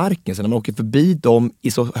på marken. Så när man åker förbi dem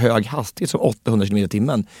i så hög hastighet som 800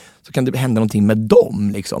 km/h, så kan det hända någonting med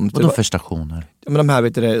dem. Liksom. Vad då för stationer? Ja, men de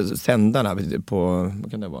här sändarna på,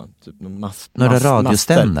 vad kan det vara? Typ några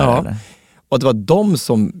radioständer? Ja. Eller? Och det var de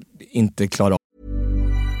som inte klarade av.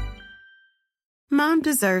 Mom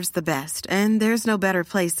deserves the best, and there's no better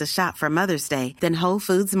place to shop for Mother's Day than Whole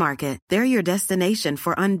Foods Market. They're your destination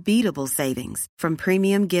for unbeatable savings, from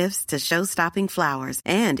premium gifts to show-stopping flowers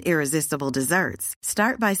and irresistible desserts.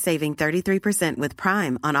 Start by saving 33% with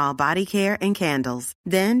Prime on all body care and candles.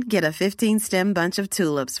 Then get a 15-stem bunch of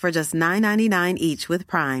tulips for just $9.99 each with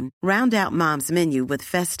Prime. Round out Mom's menu with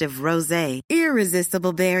festive rosé,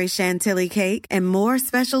 irresistible berry chantilly cake, and more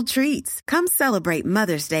special treats. Come celebrate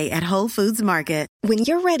Mother's Day at Whole Foods Market. When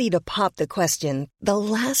you're ready to pop the question, the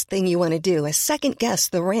last thing you want to do is second-guess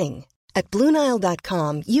the ring. At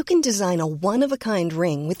BlueNile.com, you can design a one-of-a-kind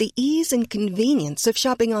ring with the ease and convenience of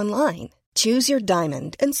shopping online. Choose your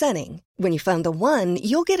diamond and setting. When you find the one,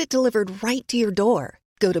 you'll get it delivered right to your door.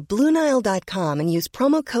 Go to BlueNile.com and use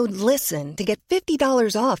promo code LISTEN to get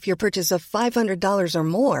 $50 off your purchase of $500 or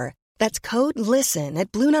more. That's code LISTEN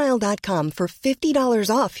at BlueNile.com for $50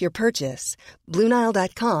 off your purchase.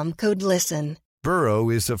 BlueNile.com, code LISTEN. Burrow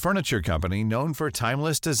is a furniture company known for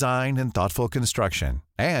timeless design and thoughtful construction,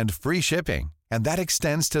 and free shipping, and that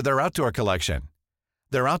extends to their outdoor collection.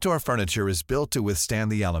 Their outdoor furniture is built to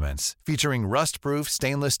withstand the elements, featuring rust-proof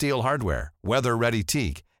stainless steel hardware, weather-ready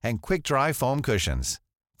teak, and quick-dry foam cushions.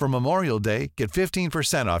 For Memorial Day, get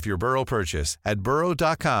 15% off your Burrow purchase at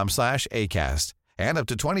burrow.com/ACAST and up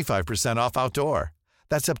to 25% off outdoor.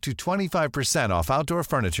 That's up to 25% off outdoor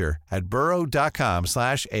furniture at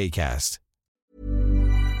burrow.com/ACAST.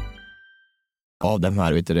 Av de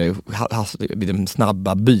här de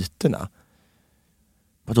snabba bytena.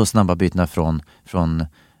 Vadå snabba bytena från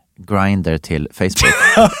Grindr till Facebook?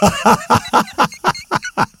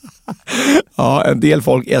 Ja, en del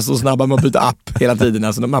folk är så snabba med att byta app hela tiden.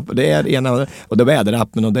 Alltså det är ena, och det är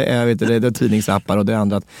väderappen och det är tidningsappar och det är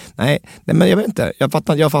andra. Nej, men jag vet inte. Jag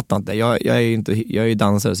fattar inte. Jag är ju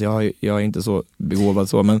dansare så jag är inte så begåvad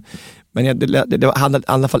så. Men det handlar i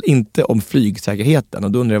alla fall inte om flygsäkerheten.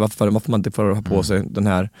 Och då undrar jag varför man inte får ha på sig den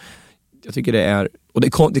här. Jag tycker det är, och det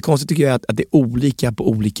konstigt tycker jag att det är olika på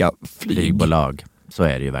olika flygbolag. Så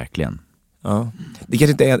är det ju verkligen. Ja. Det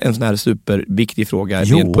kanske inte är en sån här superviktig fråga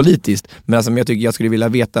rent politiskt, men alltså, jag skulle vilja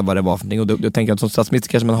veta vad det var för någonting, och då tänker jag att som statsminister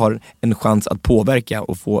kanske man har en chans att påverka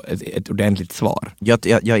och få ett ordentligt svar.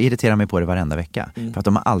 Jag irriterar mig på det varenda vecka, för att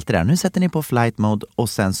de är alltid där. Nu sätter ni på flight mode och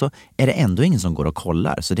sen så är det ändå ingen som går och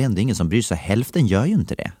kollar, så det är ändå ingen som bryr sig. Hälften gör ju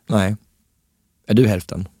inte det. Nej. Är du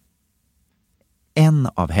hälften? En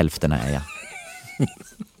av hälften är jag.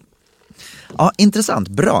 Ja, intressant,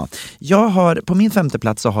 bra. På min 5:e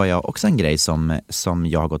plats så har jag också en grej som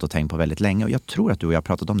jag har gått och tänkt på väldigt länge, och jag tror att du och jag har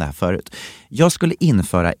pratat om det här förut. Jag skulle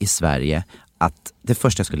införa i Sverige att det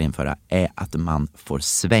första jag skulle införa är att man får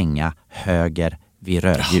svänga höger vid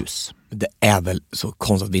rödljus. Det är väl så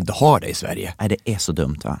konstigt att vi inte har det i Sverige. Nej, det är så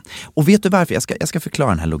dumt, va? Och vet du varför? Jag ska förklara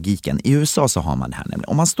den här logiken. I USA så har man det här nämligen.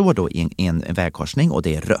 Om man står då i en vägkorsning och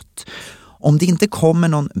det är rött. Om det inte kommer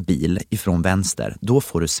någon bil ifrån vänster, då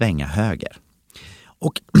får du svänga höger.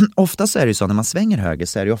 Och ofta så är det ju så, när man svänger höger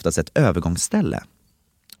så är det ju oftast ett övergångsställe,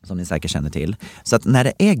 som ni säkert känner till. Så att när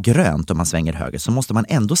det är grönt och man svänger höger så måste man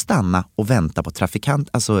ändå stanna och vänta på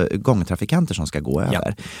gångtrafikanter som ska gå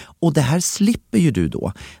över. Ja. Och det här slipper ju du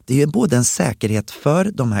då. Det är ju både en säkerhet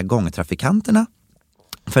för de här gångtrafikanterna.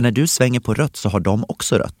 För när du svänger på rött så har de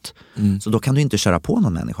också rött. Så då kan du inte köra på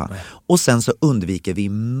någon människa. Nej. Och sen så undviker vi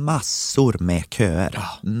massor med köer.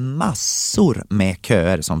 Ja. Massor med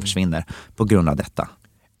köer som försvinner på grund av detta.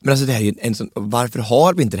 Men alltså det här är ju varför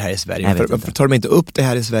har vi inte det här i Sverige? Varför tar de inte upp det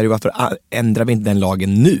här i Sverige? Varför ändrar vi inte den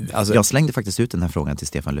lagen nu? Alltså... Jag slängde faktiskt ut den här frågan till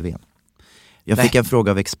Stefan Löfven. Jag fick en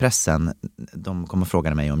fråga av Expressen. De kom och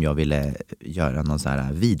frågade mig om jag ville göra någon sån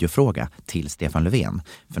här videofråga till Stefan Löfven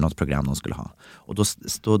för något program de skulle ha. Och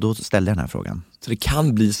då ställde jag den här frågan. Så det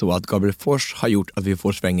kan bli så att Gabriel Fors har gjort att vi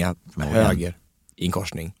får svänga höger i en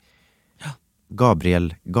korsning?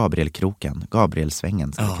 Gabriel-kroken.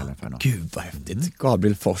 Gabriel-svängen ska vi kalla det för. Gud vad häftigt.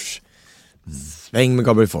 Gabriel Fors. Sväng med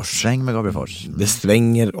Gabriel Fors. Sväng med Gabriel Fors. Det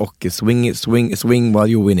svänger och swing while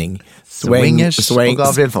you're winning. Swingers och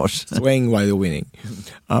Gabriel Fors. Swing while you're winning.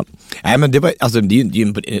 Ja. Nej, men det är ju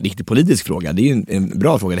en riktigt politisk fråga. Det är ju en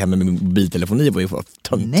bra fråga. Det här med mobiltelefoni var ju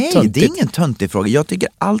töntigt. Nej, det är ingen töntig fråga. Jag tycker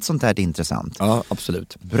allt sånt här är intressant. Ja,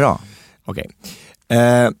 absolut. Bra. Okej.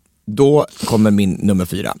 Då kommer min nummer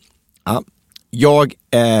 4. Ja. Jag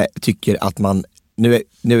tycker att man nu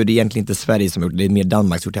är det egentligen inte Sverige som har gjort det, det är mer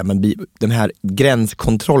Danmark som gjort det här, men de här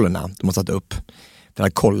gränskontrollerna de har satt upp för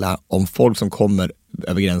att kolla om folk som kommer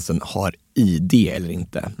över gränsen har ID eller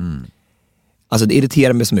inte. Alltså det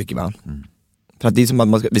irriterar mig så mycket, va? För att det är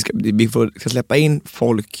som att vi ska släppa in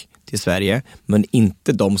folk till Sverige, men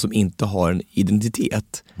inte de som inte har en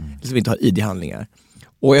identitet, eller som inte har ID-handlingar.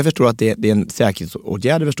 Och jag förstår att det är en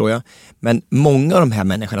säkerhetsåtgärd, förstår jag. Men många av de här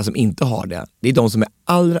människorna som inte har det är de som är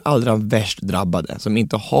allra värst drabbade. Som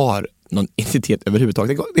inte har någon identitet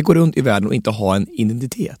överhuvudtaget. Det går runt i världen och inte har en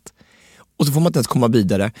identitet. Och så får man inte ens komma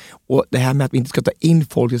vidare. Och det här med att vi inte ska ta in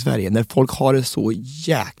folk i Sverige när folk har det så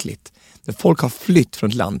jäkligt. När folk har flytt från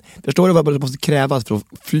ett land. Förstår du vad det måste krävas för att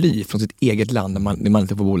fly från sitt eget land när man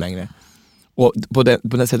inte får bo längre? Och på det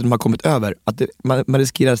sättet de har kommit över. Att man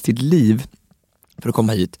riskerar sitt liv för att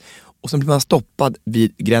komma hit. Och sen blir man stoppad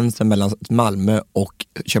vid gränsen mellan Malmö och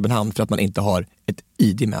Köpenhamn för att man inte har ett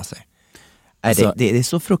ID med sig. Det är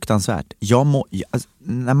så fruktansvärt.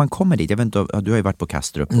 När man kommer dit, jag vet inte, du har ju varit på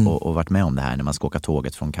Kastrup och varit med om det här när man ska åka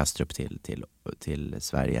tåget från Kastrup till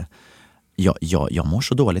Sverige. Jag mår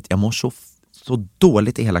så dåligt. Jag mår så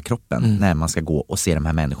dåligt i hela kroppen när man ska gå och se de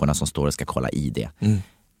här människorna som står och ska kolla ID.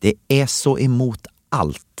 Det är så emot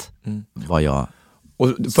allt vad jag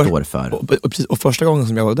står för. Och första gången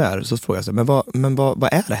som jag var där så frågade jag så, men vad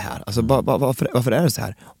är det här? Alltså, varför är det så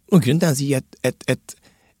här? Och de kunde inte ens ge ett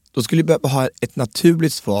då skulle vi behöva ha ett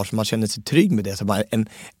naturligt svar som man känner sig trygg med det. Så bara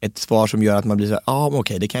ett svar som gör att man blir så här,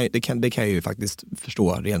 okej, det kan jag ju faktiskt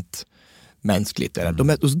förstå rent mänskligt. De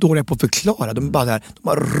är så dåliga på att förklara. De är bara så här, de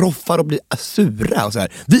bara roffar och blir sura och så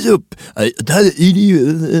här. Vi upp!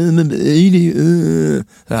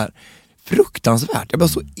 Så här. Fruktansvärt. Jag blir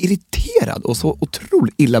så irriterad och så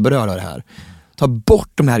otroligt illa berörd av det här. Ta bort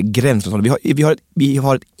de här gränserna. Vi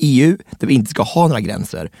har ett EU där vi inte ska ha några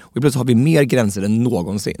gränser. Och plötsligt har vi mer gränser än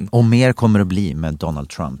någonsin. Och mer kommer att bli med Donald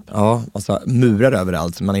Trump. Ja, alltså murar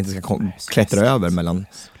överallt som man inte ska klättra över mellan.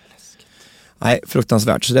 Nej,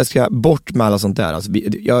 fruktansvärt. Så det ska bort med alla sånt där. Alltså,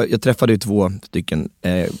 jag träffade ju 2 stycken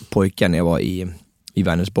pojkar när jag var i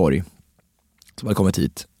Vänersborg. Som hade kommit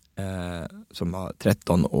hit. Som var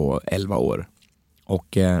 13 och 11 år.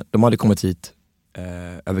 Och de hade kommit hit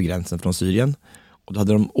över gränsen från Syrien. Och då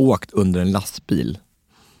hade de åkt under en lastbil.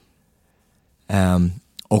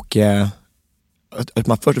 Att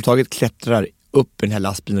man först och taget klättrar upp i den här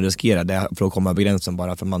lastbilen och riskerar det för att komma över gränsen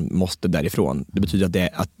bara för man måste därifrån. Det betyder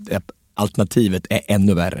att alternativet är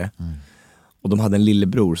ännu värre. Och de hade en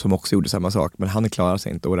lillebror som också gjorde samma sak, men han klarade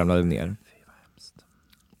sig inte och ramlade ner.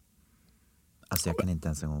 Alltså jag kan inte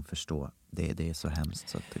ens en gång förstå. Det är så hemskt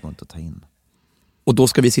så att det går inte att ta in. Och då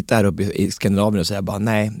ska vi sitta här uppe i Skandinavien och säga bara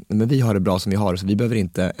nej, men vi har det bra som vi har så vi behöver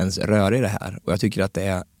inte ens röra i det här. Och jag tycker att det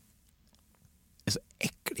är så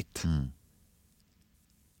äckligt.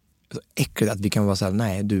 Så äckligt att vi kan vara så här,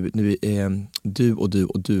 nej du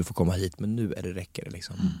och du får komma hit, men nu är det räcker det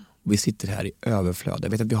liksom. Och vi sitter här i överflöd. Jag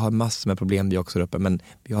vet att vi har massor med problem vi också där uppe, men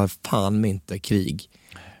vi har fan med inte krig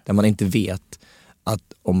där man inte vet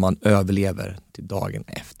att om man överlever till dagen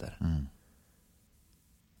efter.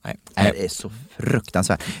 Nej. Det är så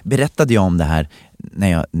fruktansvärt. Berättade jag om det här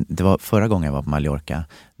det var förra gången jag var på Mallorca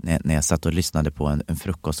när jag satt och lyssnade på en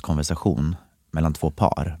frukostkonversation mellan 2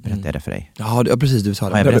 par. Berättade jag det för dig? Ja, precis, du sa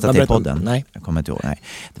det. Har jag berättat det i podden? Nej. Jag kommer inte ihåg. Nej.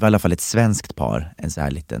 Det var i alla fall ett svenskt par, en så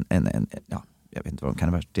här liten jag vet inte vad de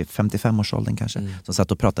kan vara, det är 55-årsåldern kanske, som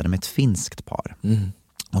satt och pratade med ett finskt par.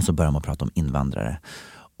 Och så började man prata om invandrare.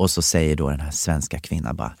 Och så säger då den här svenska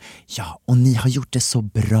kvinnan bara, ja, och ni har gjort det så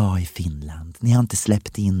bra i Finland. Ni har inte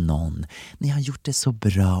släppt in någon. Ni har gjort det så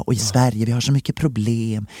bra. Och i Sverige, vi har så mycket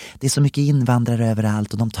problem. Det är så mycket invandrare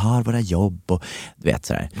överallt och de tar våra jobb. Och du vet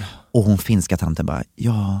sådär. Och hon finska tanten bara,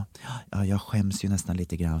 ja, jag skäms ju nästan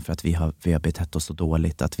lite grann för att vi har betett oss så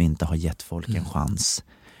dåligt att vi inte har gett folk en chans.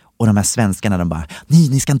 Och de här svenskarna, de bara,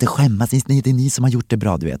 ni ska inte skämmas. Det är ni som har gjort det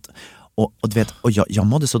bra, du vet. Och du vet, och jag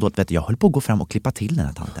mådde så dåligt, jag höll på att gå fram och klippa till den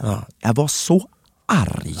här tanten. Ja. Jag var så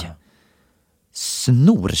arg. Ja.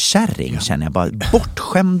 Snorkärring känner jag bara.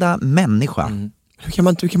 Bortskämda människa.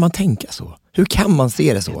 Hur kan man tänka så? Hur kan man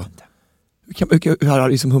se det så? Hur har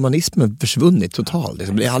liksom humanismen försvunnit totalt?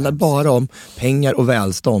 Liksom? Det handlar bara om pengar och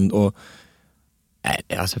välstånd. Och nej,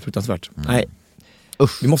 det är alltså fruktansvärt. Nej.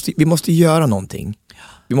 Usch. Vi måste göra någonting.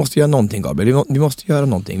 Vi måste göra någonting, Gabriel. Vi måste göra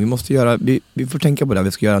någonting. Vi får tänka på det.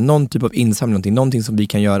 Vi ska göra någon typ av insamling. Någonting som vi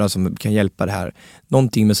kan göra som kan hjälpa det här.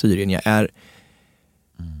 Någonting med Syrien.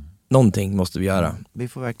 Någonting måste vi göra. Vi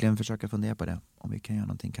får verkligen försöka fundera på det. Om vi kan göra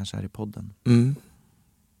någonting kanske här i podden.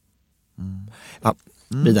 Ja,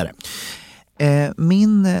 vidare.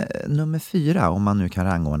 Min nummer 4, om man nu kan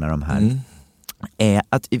rangordna de här, är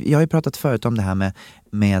att jag har ju pratat förut om det här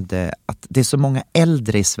med att det är så många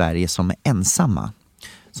äldre i Sverige som är ensamma.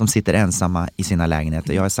 Som sitter ensamma i sina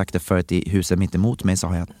lägenheter. Jag har sagt det förut, i huset mitt emot mig så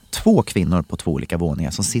har jag 2 kvinnor på 2 olika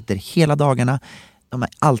våningar som sitter hela dagarna. De är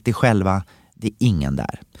alltid själva, det är ingen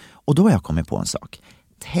där. Och då har jag kommit på en sak.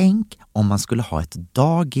 Tänk om man skulle ha ett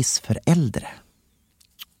dagis för äldre.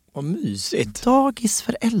 Vad mysigt. Dagis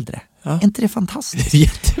för äldre. Ja. Är inte det fantastiskt?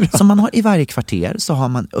 Jättebra. Som man har i varje kvarter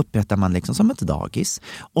så upprättar man liksom som ett dagis.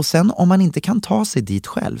 Och sen om man inte kan ta sig dit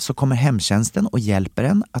själv så kommer hemtjänsten och hjälper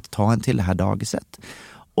en att ta en till det här dagiset.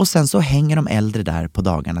 Och sen så hänger de äldre där på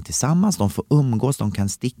dagarna tillsammans. De får umgås, de kan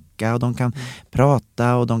sticka och de kan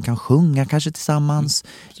prata och de kan sjunga kanske tillsammans.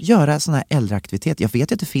 Göra sådana här äldreaktivitet. Jag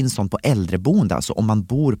vet att det finns sånt på äldreboende. Alltså om man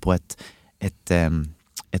bor på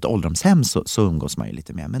ett ålderdomshem så umgås man ju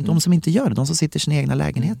lite mer. Men de som inte gör det, de som sitter i sina egna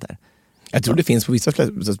lägenheter. Jag tror det finns på vissa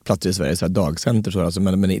platser i Sverige så här dagcenter så, alltså,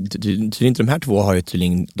 men tydligen inte de här 2 har ju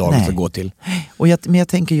tydligen dagis att gå till. Och men jag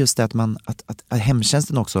tänker just det att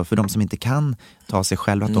hemtjänsten också, för de som inte kan ta sig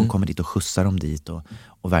själva, att de kommer dit och skjutsar dem dit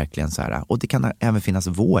och verkligen så här. Och det kan även finnas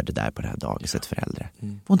vård där på det här dagiset för äldre.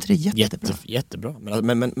 Var inte det jättebra? Jättebra.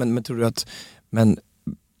 Men tror du att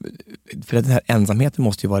för att den här ensamheten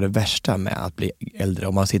måste ju vara det värsta med att bli äldre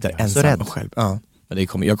om man sitter ensam själv. Ja,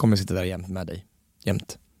 men jag kommer sitta där jämt med dig.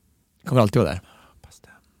 Jämt. Jag kommer alltid vara där.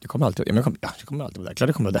 Jag kommer alltid vara där. Klart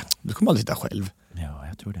jag kommer vara där. Du kommer aldrig sitta själv. Ja,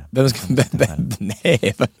 jag tror det. Vem ska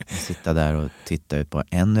nej. Sitta där och titta ut på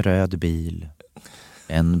en röd bil,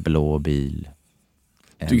 en blå bil,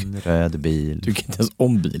 En röd bil. Du kan inte ens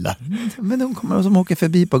om bilar. Men de kommer som åker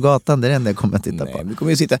förbi på gatan, det är det enda jag kommer att titta på.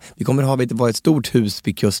 Vi kommer ha ett stort hus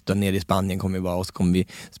vid kusten nere i Spanien kommer vi vara, och så kommer vi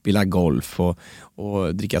spela golf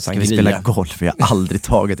och dricka sangria. Ska vi spela golf? Jag har aldrig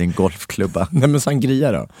tagit en golfklubba. Nej, men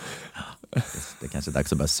sangria då? Det är kanske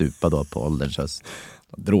dags att börja supa då på ålderns höst.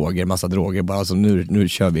 Massa droger bara, alltså nu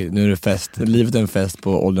kör vi, nu är det fest. Livet är en fest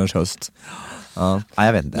på ålderns höst. Ja,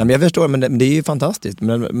 jag vet inte. Ja, men jag förstår, men det är ju fantastiskt.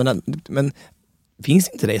 Men finns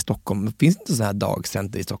inte det i Stockholm? Finns inte så här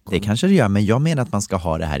dagcenter i Stockholm? Det kanske det gör, men jag menar att man ska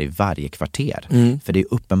ha det här i varje kvarter. För det är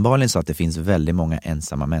uppenbarligen så att det finns väldigt många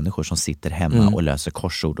ensamma människor som sitter hemma och löser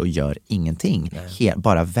korsord och gör ingenting.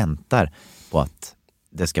 Bara väntar på att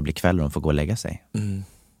det ska bli kväll och de får gå och lägga sig.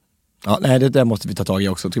 Ja, nej, det där måste vi ta tag i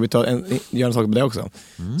också. Ska vi göra en sak på det också?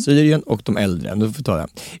 Syrien och de äldre. Nu får vi ta det.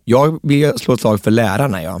 Jag vill slå ett slag för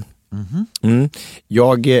lärarna, ja.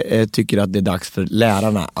 Jag tycker att det är dags för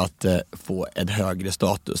lärarna att få en högre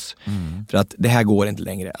status. För att det här går inte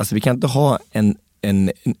längre. Alltså vi kan inte ha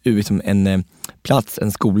en plats,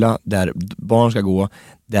 en skola där barn ska gå,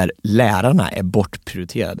 där lärarna är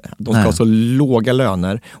bortprioriterade. De ska ha så låga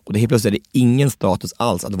löner och det helt plötsligt är det ingen status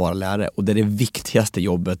alls att vara lärare, och det är det viktigaste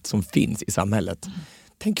jobbet som finns i samhället.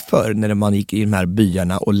 Tänk förr när man gick i de här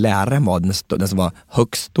byarna och läraren var den som var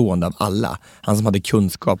högst stående av alla. Han som hade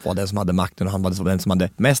kunskap var den som hade makten, och han var den som hade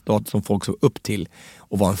mest status, som folk såg upp till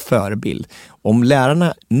och var en förebild. Om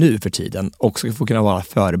lärarna nu för tiden också ska få kunna vara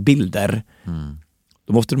förebilder,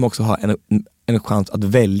 då måste de också ha en chans att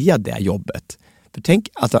välja det jobbet. För tänk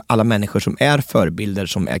alltså alla människor som är förebilder,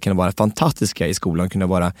 som kan vara fantastiska i skolan, kunna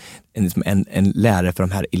vara en lärare för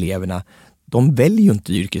de här eleverna. De väljer ju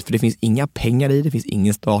inte yrket, för det finns inga pengar i det finns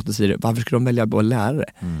ingen status i det. Varför ska de välja att vara lärare?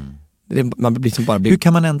 Hur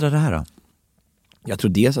kan man ändra det här då? Jag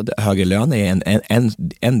tror dels att högre lön är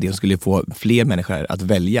en del som skulle få fler människor att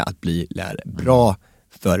välja att bli lärare. Bra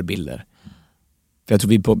förebilder. För jag tror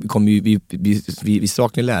vi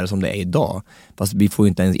saknar lärare som det är idag. Fast vi får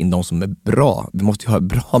inte ens in de som är bra. Vi måste ju ha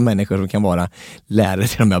bra människor som kan vara lärare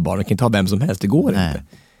till de här barnen. Vi kan inte ha vem som helst, det går inte.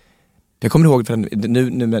 Jag kommer ihåg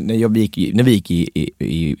när vi gick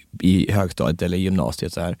i högstadiet eller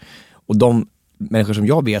gymnasiet så här, och de människor som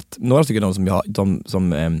jag vet, några stycken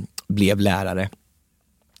som blev lärare,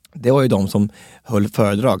 det var ju de som höll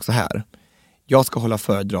föredrag så här. Jag ska hålla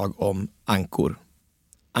föredrag om ankorna.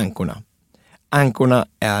 Ankorna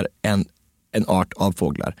är en art av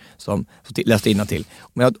fåglar som läste innantill.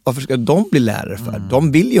 Men varför ska de bli lärare för?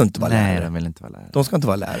 De vill ju inte vara lärare. Nej, de vill inte vara lärare. De ska inte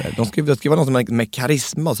vara lärare. De ska vara någon som är med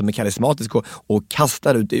karisma, som är karismatisk och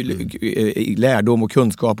kastar ut i lärdom och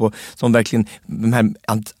kunskap, och som verkligen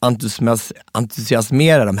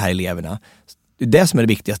entusiasmerar de här eleverna. Det är det som är det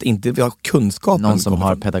viktigaste, inte vi har kunskap. Någon som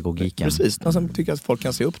har pedagogiken. Precis, någon som tycker att folk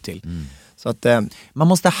kan se upp till. Så att, man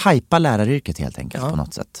måste hypa läraryrket helt enkelt på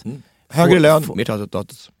något sätt. Högre lön, mer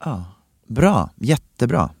status. Ja. Bra,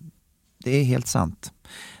 jättebra. Det är helt sant.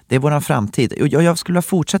 Det är våran framtid. Jag skulle vilja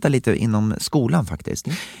fortsätta lite inom skolan faktiskt.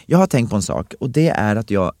 Jag har tänkt på en sak, och det är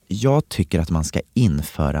att jag tycker att man ska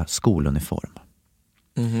införa skoluniform.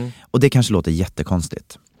 Och det kanske låter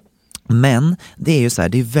jättekonstigt. Men det är ju så här,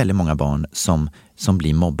 det är väldigt många barn som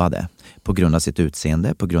blir mobbade på grund av sitt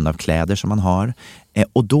utseende, på grund av kläder som man har.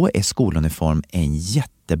 Och då är skoluniform en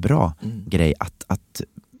jättebra grej att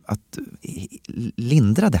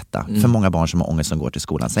lindra detta för många barn som har ångest som går till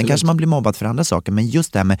skolan. Sen kanske man blir mobbad för andra saker, men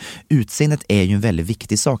just det här med utseendet är ju en väldigt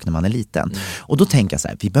viktig sak när man är liten. Och då tänker jag så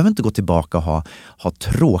här, vi behöver inte gå tillbaka och ha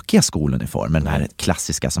tråkiga skoluniformer, den här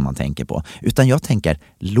klassiska som man tänker på. Utan jag tänker,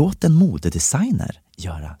 låt en modedesigner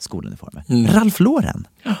göra skoluniformer. Ralph Lauren.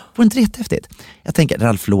 Var inte det jättehäftigt? Jag tänker,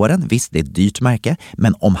 Ralph Lauren, visst det är ett dyrt märke,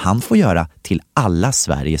 men om han får göra till alla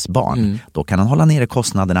Sveriges barn, då kan han hålla nere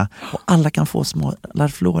kostnaderna och alla kan få små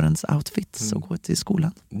Ralph Laurens outfits och gå till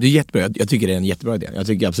skolan. Det är jättebra. Jag tycker det är en jättebra idé. Jag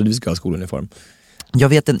tycker absolut vi ska ha skoluniform. Jag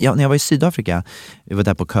vet, när jag var i Sydafrika, vi var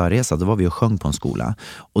där på körresa, då var vi och sjöng på en skola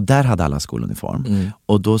och där hade alla skoluniform.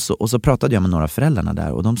 Och så pratade jag med några föräldrarna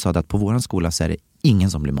där och de sa att på våran skola så är det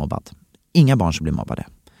ingen som blir mobbad. Inga barn som blir mobbade.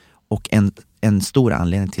 Och en stor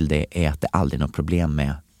anledning till det är att det aldrig är något problem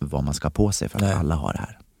med vad man ska ha på sig, för att alla har det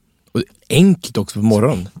här. Och enkelt också på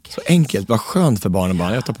morgonen. Så enkelt, vad skönt för barnen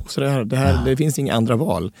bara. Jag tar på sig det här. Det finns inga andra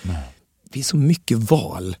val. Det finns så mycket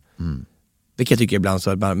val. Det kan jag tycka ibland så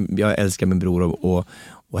att jag älskar min bror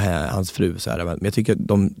och hans fru så här, men jag tycker att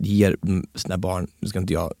de ger sina barn, nu ska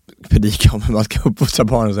inte jag predika om hur man ska uppfostra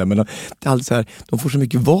barn och så här, men det är alltid så här, de får så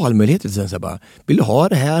mycket valmöjligheter så här, bara, vill du ha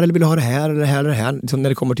det här eller vill du ha det här eller det här eller det här, liksom när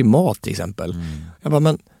det kommer till mat till exempel. Jag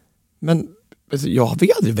bara, men alltså, jag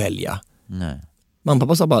vill aldrig välja. Nej. Mamma och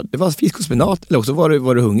pappa sa bara, det var fisk och spenat, eller också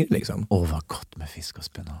var du hungrig liksom. Vad gott med fisk och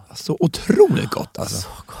spenat. Så otroligt gott alltså. Så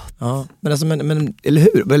gott. Ja, men alltså, men eller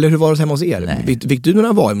hur? Eller hur var det hemma hos er? Fick du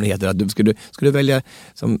några valmöjligheter att du skulle välja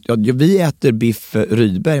som, vi äter biff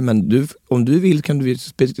Rydberg, men om du vill kan du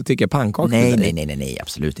sticka pannkakor. Nej,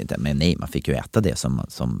 absolut inte. Men nej, man fick ju äta det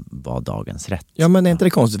som var dagens rätt. Ja, men är inte det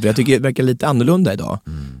konstigt? För jag tycker det verkar lite annorlunda idag.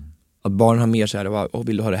 Att barn har mer så här,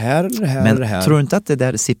 vill du ha det här eller det här eller det här? Men tror du inte att det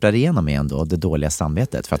där sipprar igenom igen då, det dåliga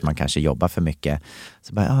samvetet? För att man kanske jobbar för mycket.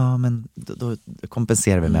 Så bara, men då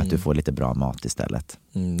kompenserar vi med att du får lite bra mat istället.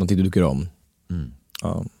 Någonting du tycker om.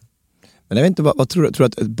 Ja. Men jag vet inte, vad tror du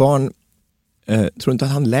att ett barn, tror inte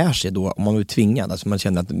att han lär sig då om man blir tvingad? Alltså man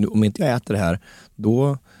känner att om inte jag äter det här,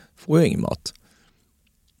 då får jag ingen mat.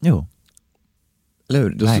 Jo. Eller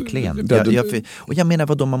hur? Verkligen. Och jag menar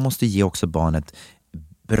vad man måste ge också barnet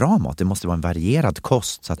bra mat. Det måste vara en varierad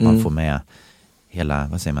kost så att man får med hela,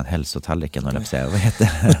 vad säger man, hälsotallriken eller vad heter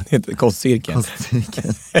det? Det heter kostcirkeln.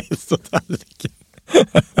 Hälsotallriken.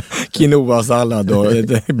 Quinoa-sallad och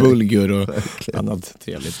bulgur och annat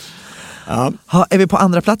trevligt. Ja. Är vi på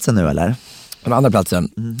andra platsen nu eller? På andra platsen.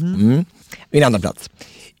 Min andra plats.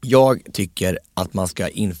 Jag tycker att man ska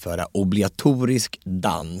införa obligatorisk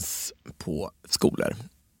dans på skolor.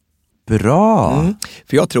 Bra!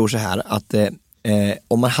 För jag tror så här att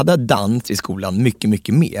om man hade dans i skolan mycket,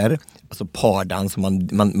 mycket mer, alltså pardans,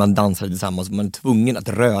 man dansar tillsammans, man är tvungen att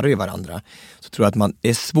röra i varandra, så tror jag att man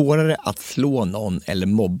är svårare att slå någon eller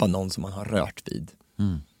mobba någon som man har rört vid.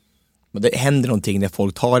 Men det händer någonting när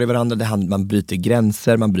folk tar i varandra, man bryter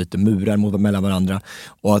gränser, man bryter murar mellan varandra,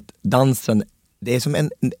 och att dansen, det är som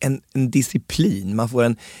en disciplin. Man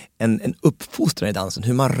får en uppfostran i dansen,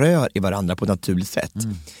 hur man rör i varandra på ett naturligt sätt.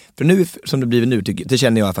 För nu, som det blir nu, det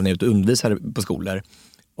känner jag att jag är ute och undervisar på skolor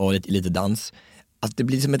och lite dans, att det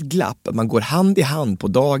blir som ett glapp. Man går hand i hand på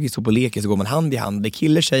dagis och på lekis, så går man hand i hand. Det är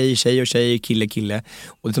kille, tjej, tjej och tjej, kille.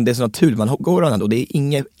 Och liksom det är så naturligt, man går hand och det är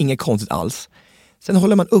inget konstigt alls. Sen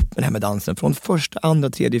håller man upp med det här med dansen från första, andra,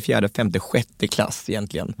 tredje, fjärde, femte, sjätte klass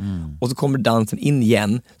egentligen. Och så kommer dansen in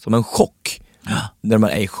igen som en chock när man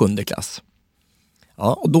är i 7:e klass.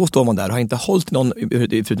 Ja, och då står man där och har inte hållit någon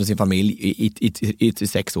förutom sin familj i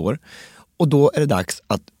 6 år. Och då är det dags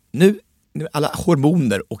att nu alla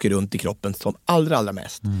hormoner åker runt i kroppen som allra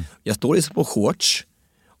mest. Jag står i på shorts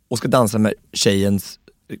och ska dansa med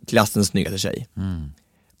klassens snyggaste tjej.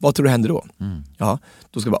 Vad tror du händer då? Ja,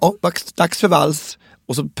 då ska det vara dags för vals,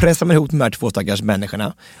 och så pressar man ihop de här 2 stackars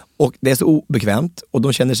människorna, och det är så obekvämt och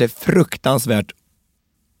de känner sig fruktansvärt,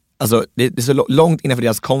 alltså det är så långt innanför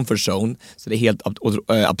deras comfort zone så det är helt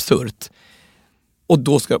absurt. Och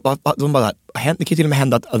då ska de bara, det kan till och med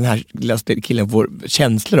hända att den här killen får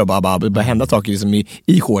känslor och bara hända saker liksom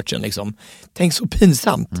i shortsen liksom. Tänk så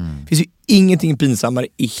pinsamt. Det finns ju ingenting pinsammare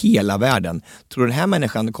i hela världen. Tror du den här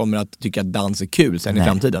människan kommer att tycka att dans är kul sen i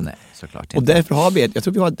framtiden? Nej, såklart inte. Och därför har jag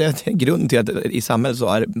tror vi har det grund till att i samhället så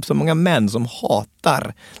är det så många män som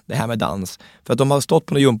hatar det här med dans. För att de har stått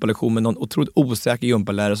på en gympalektion med någon otroligt osäker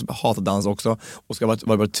gympalärare som hatar dans också, och ska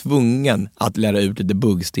vara tvungen att lära ut lite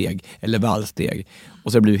buggsteg eller vallsteg.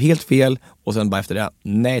 Och så det blir helt fel, och sen bara efter det,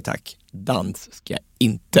 nej tack, dans ska jag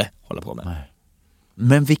inte hålla på med. Nej.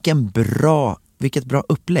 Men vilket bra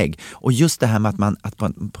upplägg. Och just det här med att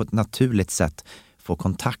på ett naturligt sätt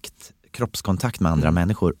få kroppskontakt med andra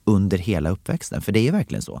människor under hela uppväxten. För det är ju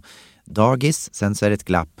verkligen så. Dagis, sen så är det ett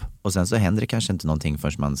glapp, och sen så händer det kanske inte någonting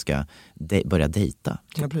förrän man ska börja dejta.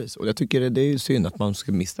 Ja, precis. Och jag tycker det är ju synd att man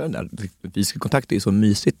ska missa den där. Fysisk kontakt är ju så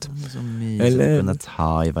mysigt. Så mysigt. Eller kunna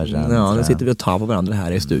ta i varandra. Ja, nu sitter vi och tar på varandra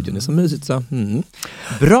här i studion. Det är så mysigt så.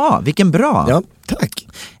 Bra, vilken bra! Ja, tack.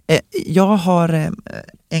 Jag har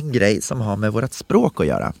en grej som har med vårt språk att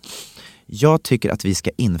göra. Jag tycker att vi ska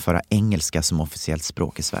införa engelska som officiellt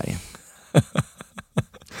språk i Sverige.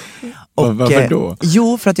 Och, varför då?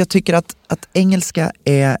 Jo, för att jag tycker att engelska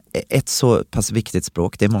är ett så pass viktigt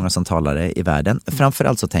språk. Det är många som talar det i världen.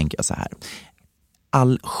 Framförallt så tänker jag så här.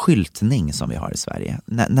 All skyltning som vi har i Sverige.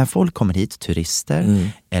 När folk kommer hit,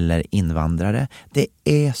 turister eller invandrare, det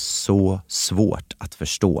är så svårt att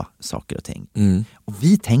förstå saker och ting. Och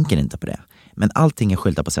vi tänker inte på det. Men allting är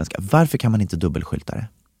skyltat på svenska. Varför kan man inte dubbelskylta det?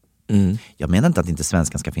 Jag menar inte att inte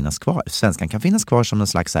svenskan ska finnas kvar. Svenskan kan finnas kvar som någon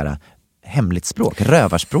slags så här hemligt språk,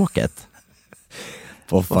 rövarspråket.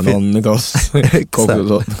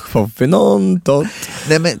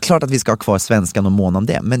 Nej, men klart att vi ska ha kvar svenskan och mån om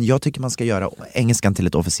det. Men jag tycker man ska göra engelskan till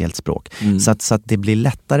ett officiellt språk. Så att det blir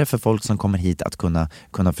lättare för folk som kommer hit att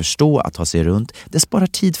kunna förstå, att ta sig runt. Det sparar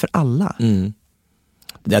tid för alla.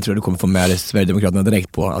 Det där tror jag du kommer få med dig Sverigedemokraterna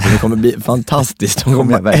direkt på. Alltså det kommer bli fantastiskt. De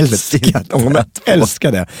kommer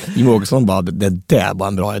älska det. Jimmie Åkesson bara, det där var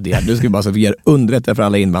en bra idé. Du ska bara så vi ger underrätta för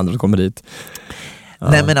alla invandrare som kommer dit.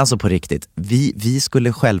 Nej men alltså på riktigt, vi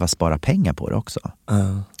skulle själva spara pengar på det också.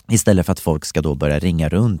 Istället för att folk ska då börja ringa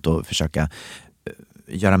runt och försöka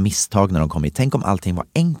göra misstag när de kommer hit. Tänk om allting var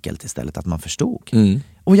enkelt istället, att man förstod.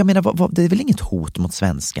 Och jag menar, det är väl inget hot mot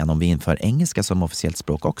svenskan om vi inför engelska som officiellt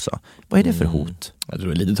språk också? Vad är det för hot? Jag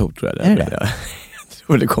tror det är lite hot, tror jag. Är det? Jag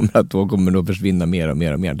tror det kommer att försvinna mer och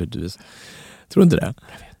mer naturligtvis. Tror du inte det?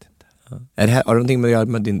 Jag vet inte. Har det någonting med att göra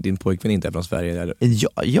med din pojkvän inte är från Sverige? Eller?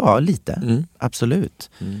 Ja, lite. Absolut.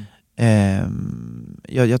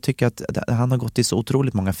 Jag tycker att han har gått i så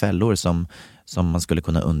otroligt många fällor som man skulle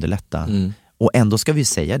kunna underlätta. Och ändå ska vi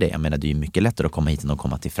säga det, jag menar det är ju mycket lättare att komma hit än att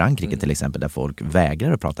komma till Frankrike till exempel, där folk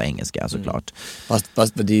vägrar att prata engelska såklart.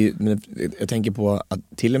 Fast det är ju, jag tänker på att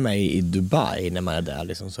till och med i Dubai när man är där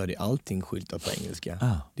liksom, så är det allting skyltat på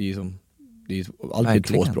engelska. Det är ju som allt är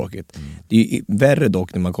tvåspråkigt. Det är ju värre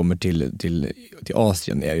dock när man kommer till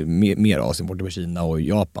Asien, mer Asien, borta på Kina och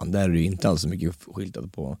Japan, där är det ju inte alls så mycket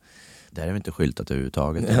skyltat på. Där är det inte skyltat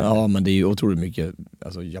överhuvudtaget. Ja, men det är ju otroligt mycket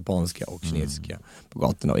alltså, japanska och kinesiska på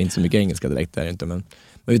gatorna och inte så mycket engelska direkt där inte. Men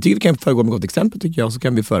vi tycker vi kan föregå med gott exempel tycker jag, så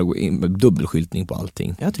kan vi föregå in med dubbelskyltning på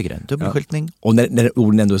allting. Jag tycker det, dubbelskyltning. Ja. Och när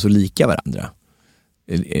orden ändå är så lika varandra,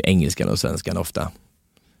 engelskan och svenskan ofta.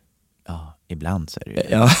 Ja, ibland så är det ju.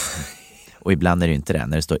 Ja. Och ibland är det ju inte det.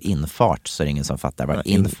 När det står infart så är det ingen som fattar vad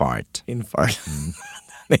infart.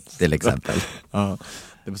 Till exempel. Ja.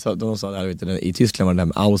 De sa där, vet du, i Tyskland var det där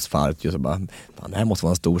med Ausfahrt, just så bara, fan, det här måste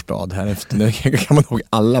vara en stor stad. Här efter, kan man ihåg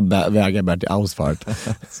alla vägar bär till Ausfahrt.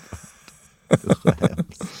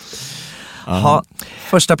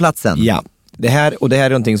 Första platsen. Ja, det här är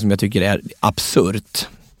någonting som jag tycker är absurt.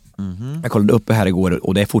 Jag kollade upp det här igår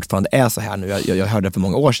och det fortfarande är så här nu. Jag hörde för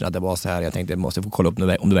många år sedan att det var så här. Jag tänkte jag måste få kolla upp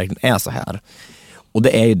om det verkligen är så här. Och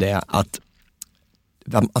det är ju det att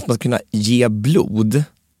man ska kunna ge blod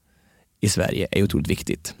i Sverige är otroligt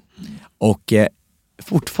viktigt. Och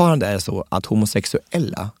fortfarande är det så att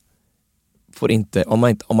homosexuella får inte, om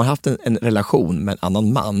man haft en relation med en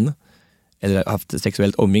annan man eller haft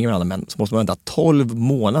sexuellt umgänge med en annan man, så måste man vänta 12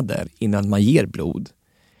 månader innan man ger blod.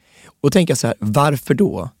 Och då tänker jag så här, varför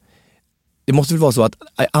då? Det måste väl vara så att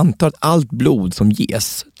jag antar att allt blod som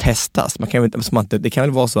ges testas. Det kan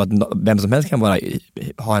väl vara så att vem som helst kan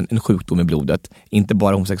ha en sjukdom i blodet, inte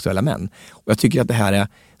bara homosexuella män. Och jag tycker att det här är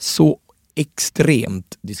så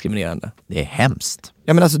extremt diskriminerande. Det är hemskt.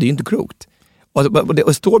 Ja, men alltså det är ju inte klokt. Och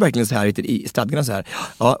det står verkligen så här i stadgarna så här.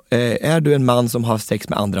 Ja, är du en man som har sex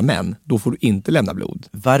med andra män, då får du inte lämna blod.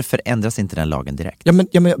 Varför ändras inte den lagen direkt? Ja men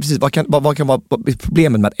precis, vad kan vara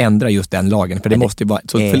problemet med att ändra just den lagen? För det måste ju vara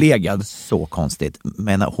så förlegad. Så konstigt.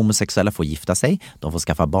 Men homosexuella får gifta sig, de får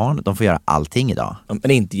skaffa barn, de får göra allting idag.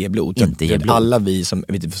 Men inte ge blod. Alla vi som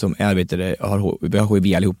har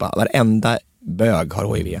HIV allihopa, varenda bög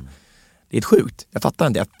har HIV. Det är ett sjukt. Jag fattar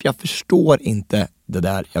inte. Jag förstår inte det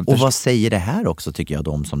där. Och vad säger det här också tycker jag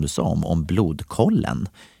då, som du sa om blodkollen?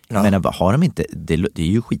 Ja. Men har de inte, det är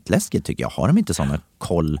ju skitläskigt tycker jag. Har de inte sådana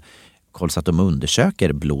koll så att de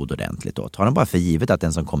undersöker blod ordentligt då? Tar de bara för givet att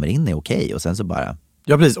den som kommer in är okej och sen så bara...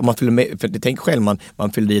 Ja precis, om man fyller med, för tänk själv,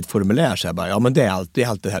 man fyller i ett formulär så här bara, ja men det är allt det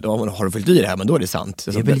här, har du fyllt i det här, men då är det sant.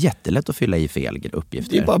 Det är väl jättelätt att fylla i fel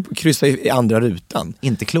uppgifter. Det är bara att kryssa i andra rutan.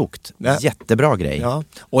 Inte klokt. Ja. Jättebra grej. Ja,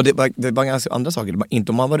 och det var ganska andra saker.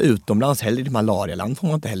 Inte om man var utomlands heller, i malarialand får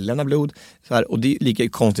man inte heller lämna blod. Så här, och det är lika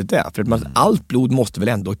konstigt det, för allt blod måste väl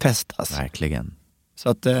ändå testas. Verkligen. Så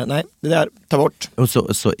att nej, det där, ta bort. Och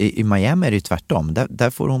så i Miami är det ju tvärtom. Där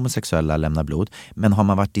får homosexuella lämna blod. Men har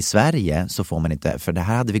man varit i Sverige så får man inte. För det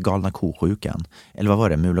här hade vi galna kosjukan. Eller vad var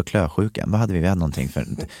det? Mul- och klösjukan. Vad hade vi någonting för?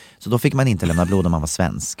 Så då fick man inte lämna blod om man var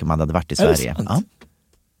svensk. Om man hade varit i Sverige.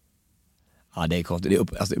 Ja, det är konstigt.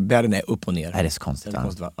 Världen är upp och ner. Det är så konstigt.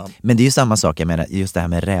 Ja. Men det är ju samma sak. Jag menar, just det här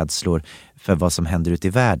med rädslor för vad som händer ute i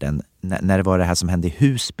världen. När det var det här som hände i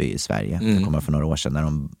Husby i Sverige. Det kommer för några år sedan.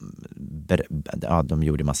 När de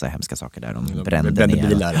gjorde massa hemska saker där. De brände ner.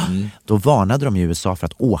 Bilar. Då varnade de i USA för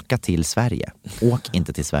att åka till Sverige. Åk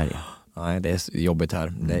inte till Sverige. Nej, det är jobbigt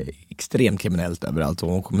här. Det är extremt kriminellt överallt.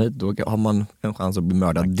 Om man kommer hit, då har man en chans att bli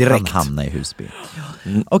mördad direkt. Kan hamna i Husby.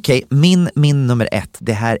 Okej, min nummer 1.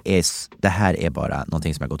 Det här är bara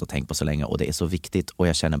någonting som jag gått och tänkt på så länge. Och det är så viktigt. Och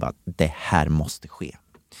jag känner bara att det här måste ske.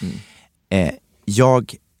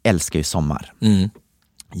 Jag älskar ju sommar.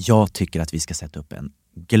 Jag tycker att vi ska sätta upp en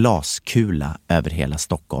glaskula över hela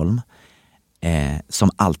Stockholm.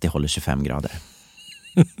 Som alltid håller 25 grader.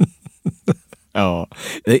 Ja,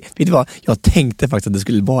 vet du vad? Jag tänkte faktiskt att det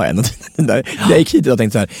skulle vara en där. Jag gick hit och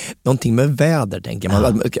tänkte så här, någonting med väder tänker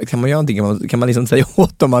man. Kan man göra någonting? Kan man liksom säga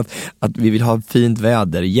åt dem att vi vill ha fint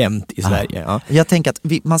väder jämt i Sverige? Ja. Jag tänker att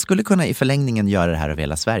man skulle kunna i förlängningen göra det här över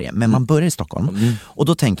hela Sverige, men man börjar i Stockholm och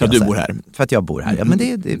då tänker jag du så här, bor här. för att jag bor här. Ja, men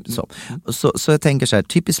det är så. Så jag tänker så här,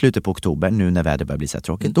 typ i slutet på oktober, nu när vädret börjar bli så här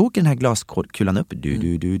tråkigt, då åker den här glaskulan upp,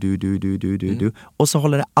 du, och så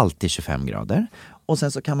håller det alltid 25 grader. Och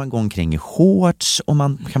sen så kan man gå omkring i shorts och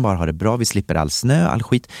man kan bara ha det bra. Vi slipper all snö, all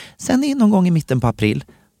skit. Sen är någon gång i mitten på april,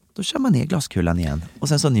 då kör man ner glaskulan igen. Och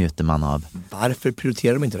sen så njuter man av... Varför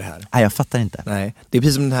prioriterar de inte det här? Nej, jag fattar inte. Nej, det är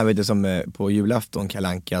precis som den här, vet du, som på julafton, Kalle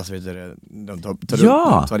Anka, så vet du, de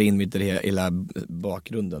tar in vet du, hela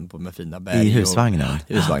bakgrunden med fina berg. I husvagnen.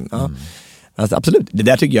 Ja. Alltså, absolut, det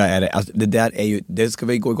där tycker jag är, det ska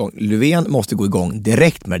vi gå igång. Löfven måste gå igång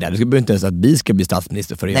direkt med det där. Det behöver inte ens att vi ska bli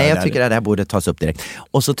statsminister för att göra det. Nej, jag tycker att det här borde tas upp direkt.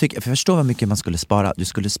 Och så tycker jag, för förstå vad mycket man skulle spara. Du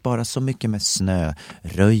skulle spara så mycket med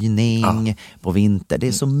snöröjning på vinter. Det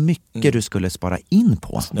är så mycket du skulle spara in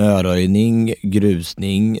på. Snöröjning,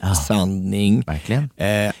 grusning, sandning. Verkligen.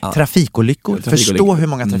 Trafikolyckor. Förstå hur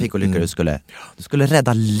många trafikolyckor du skulle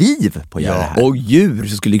rädda liv på att göra det här. Och djur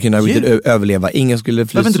så skulle kunna överleva. Ingen skulle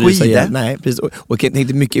frysa ihjäl. Nej, precis. Och jag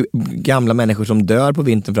tänkte mycket gamla människor som dör på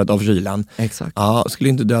vintern för att av kylan. Exakt. Ja, skulle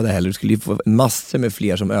inte döda heller. Du skulle få massor med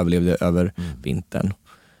fler som överlevde över vintern.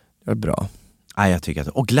 Det var bra. Ja, jag tycker att,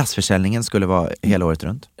 och glassförsäljningen skulle vara hela året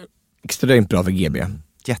runt. Extremt bra för GB.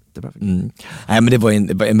 Jättebra. Nej, men det var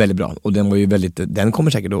en väldigt bra. Och den var ju den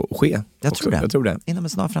kommer säkert att ske. Jag tror det. Inom en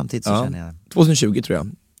snar framtid så känner jag. 2020 tror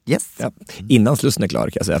jag. Yes. Ja. Innan Slussen är klar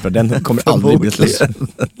kan jag säga, för den kommer aldrig bli Slussen.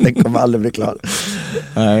 Den kommer aldrig bli klar.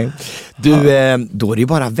 Nej. Du, då är det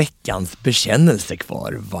bara veckans bekännelse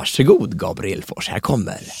kvar. Varsågod Gabriel Fors, här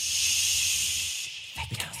kommer.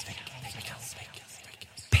 Veckans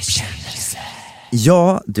bekännelse.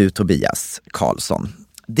 Ja, du Tobias Karlsson.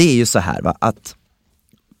 Det är ju så här va, att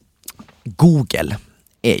Google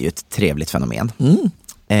är ju ett trevligt fenomen.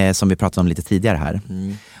 Som vi pratade om lite tidigare här.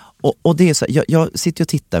 Och det är så, jag sitter och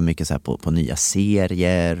tittar mycket så här på nya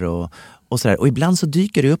serier och sådär. Och ibland så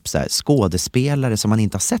dyker det upp så här skådespelare som man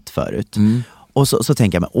inte har sett förut. Och så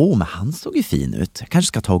tänker jag, men han såg ju fin ut. Jag kanske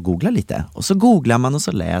ska ta och googla lite. Och så googlar man och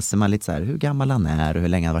så läser man lite så här hur gammal han är och hur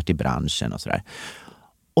länge han har varit i branschen och sådär.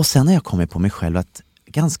 Och sen har jag kommit på mig själv att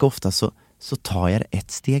ganska ofta så tar jag det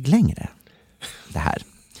ett steg längre. Det här.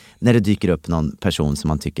 När det dyker upp någon person som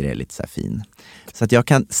man tycker är lite så här fin. Så att jag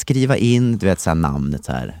kan skriva in, du vet, så här namnet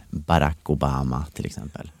så här, Barack Obama till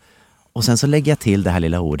exempel. Och sen så lägger jag till det här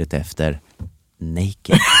lilla ordet efter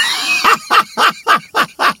naked.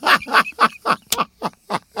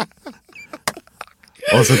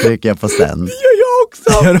 Och så trycker jag på sen.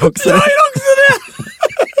 Jag gör också det.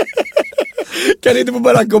 Kan inte på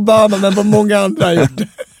Barack Obama, men på många andra har gjort det.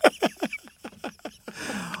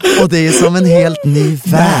 Och det är som en helt ny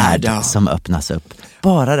värld som öppnas upp.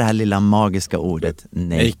 Bara det här lilla magiska ordet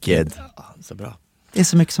naked. Så bra. Det är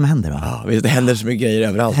så mycket som händer va? Ja, det händer så mycket grejer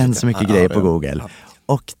överallt. Det händer så mycket grejer på Google. Ja.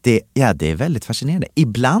 Och det är väldigt fascinerande.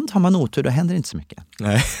 Ibland har man otur, då händer det inte så mycket.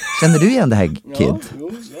 Nej. Känner du igen det här, Kid? Ja,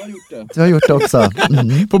 jo, jag har gjort det. Du har gjort det också?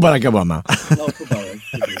 På Barack Obama. Ja, på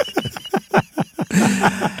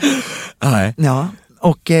Barack. Ja,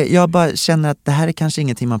 och jag bara känner att det här är kanske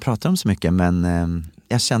ingenting man pratar om så mycket, men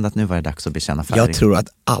jag kände att nu var det dags att bekänna färg. Jag tror att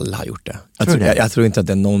alla har gjort det. Jag tror inte att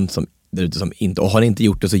det är någon som inte, och har inte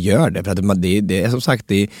gjort det så gör det. För att det är som sagt,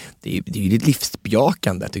 det är lite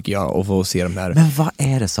livsbejakande tycker jag att få se de här. Men vad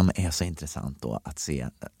är det som är så intressant då att se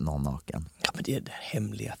någon naken? Ja, men det är det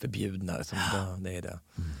hemliga, förbjudna. Det är det.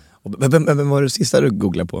 Och vem var det sista du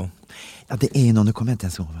googlade på? Ja, det är någon, nu kommer jag inte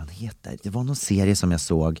ens ihåg vad han heter. Det var någon serie som jag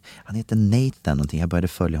såg. Han heter Nathan någonting. Jag började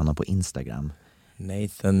följa honom på Instagram.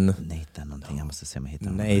 Nathan någonting, jag måste se om jag hittar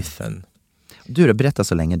honom. Nathan. Du, berätta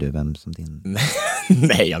så länge du, vem som din...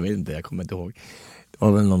 Nej, jag vet inte, jag kommer inte ihåg. Det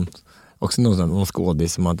var väl någon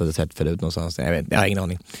skådis som man inte hade sett förut någonstans. Jag har ingen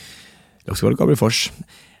aning. Det också var det Gabriel Fors.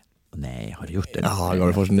 Nej, har du gjort det? Ja,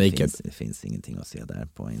 Gabriel Fors naked. Det finns ingenting att se där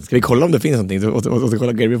på Instagram. Ska vi kolla om det finns någonting? Och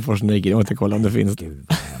kolla Gabriel Fors naked. Jag måste kolla om det finns. Gud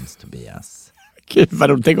vad hemskt, Tobias. Gud vad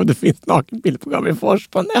roligt, tänk om det finns nakenbild på Gabriel Fors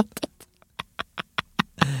på nätet.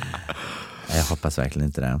 Jag hoppas verkligen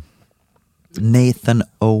inte det. Nathan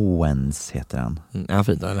Owens heter han. Ja,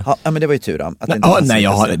 fint eller? Ja, men det var ju tur då. Nej,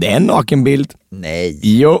 jag har det. Det är en nakenbild. Nej.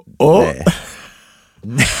 Jo. Vad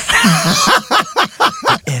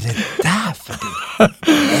är det där för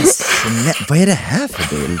bild? Vad är det här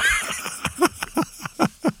för bild?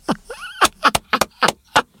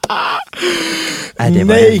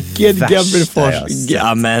 Naked Gabriel Fors.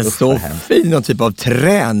 Ja, men så fin, någon typ av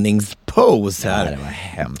träningspass pose här. Ja, det var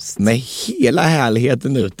hemskt. Med hela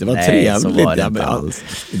härligheten ut. Det var trevligt. Så var det inte alls.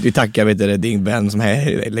 Vi tackar din vän som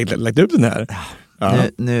har lagt upp den här. Ja.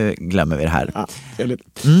 Nu glömmer vi det här.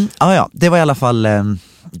 Ja, det var i alla fall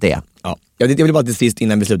det. Ja. Jag vill bara till sist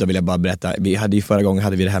innan vi slutar vill jag bara berätta. Vi hade ju förra gången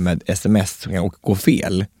hade vi det här med sms som kan gå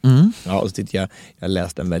fel. Ja, och så tyckte jag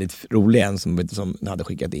läste en väldigt rolig en som hade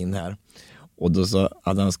skickat in här. Och då så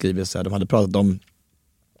hade han skrivit så här, de hade pratat om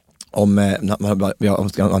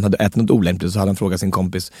han hade ätit något olämpligt, så hade han frågat sin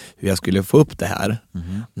kompis hur jag skulle få upp det här.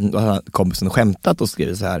 Då hade kompisen skämtat och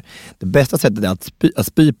skrivit så här: det bästa sättet är att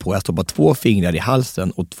spy på är att stoppa 2 fingrar i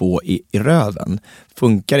halsen och 2 i röven.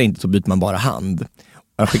 Funkar det inte så byter man bara hand.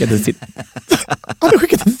 Han skickade till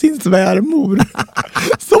sin svärmor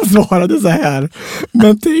som svarade så här: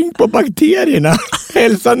 men tänk på bakterierna.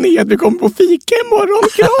 Hälsa ner att vi kommer på fika imorgon.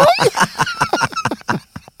 Kram!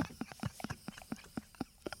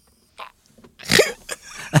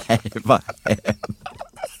 Nej, vad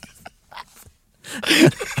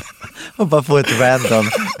och bara få ett random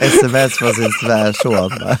sms från sin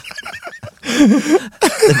svärson.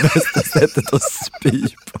 Det bästa sättet att spy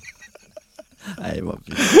på. Nej, vad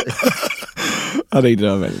ja, det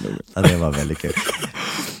var väldigt roligt. Ja, det var väldigt kul.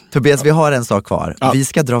 Tobias, vi har en sak kvar. Ja. Vi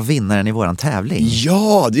ska dra vinnaren i våran tävling.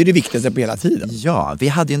 Ja, det är det viktigaste på hela tiden. Ja, vi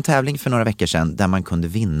hade ju en tävling för några veckor sedan där man kunde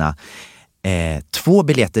vinna 2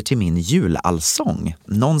 biljetter till min julallsång.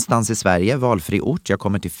 Någonstans i Sverige, valfri ort. Jag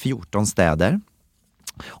kommer till 14 städer.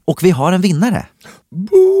 Och vi har en vinnare.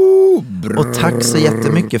 Och tack så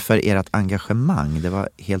jättemycket för ert engagemang. Det var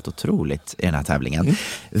helt otroligt i den här tävlingen.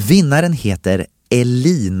 Vinnaren heter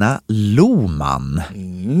Elina Loman.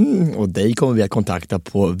 Och dig kommer vi att kontakta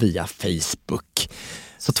via Facebook.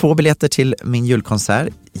 Så 2 biljetter till min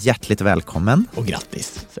julkonsert. Hjärtligt välkommen. Och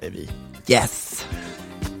grattis, säger vi. Yes!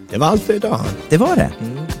 Det var allt för idag. Det var det.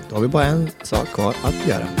 Då har vi bara en sak kvar att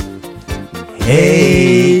göra.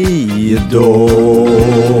 Hej då!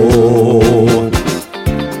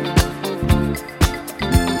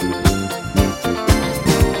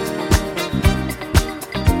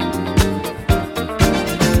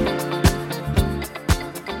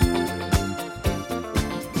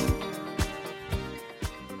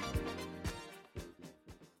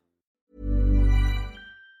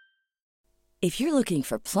 If you're looking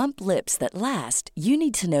for plump lips that last, you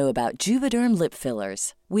need to know about Juvederm lip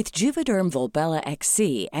fillers. With Juvederm Volbella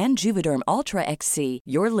XC and Juvederm Ultra XC,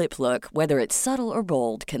 your lip look, whether it's subtle or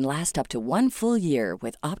bold, can last up to 1 full year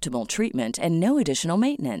with optimal treatment and no additional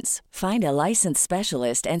maintenance. Find a licensed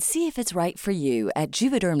specialist and see if it's right for you at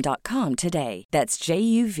Juvederm.com today. That's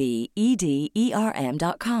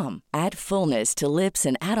JUVEDERM.com. Add fullness to lips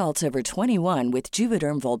in adults over 21 with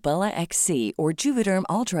Juvederm Volbella XC or Juvederm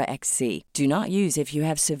Ultra XC. Do not use if you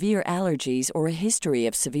have severe allergies or a history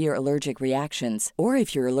of severe allergic reactions, or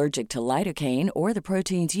if you're allergic to lidocaine or the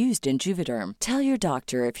proteins used in Juvederm. Tell your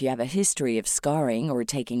doctor if you have a history of scarring or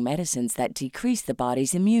taking medicines that decrease the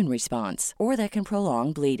body's immune response or that can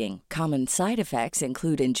prolong bleeding. Common side effects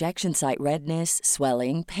include injection site redness,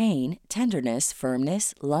 swelling, pain, tenderness,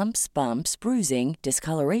 firmness, lumps, bumps, bruising,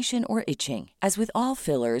 discoloration, or itching. As with all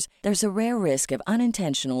fillers, there's a rare risk of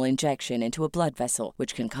unintentional injection into a blood vessel,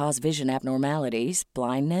 which can cause vision abnormalities,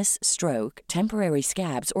 blindness, stroke, temporary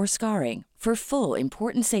scabs, or scarring. For full,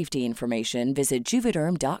 important safety information, visit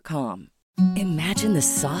Juvederm.com. Imagine the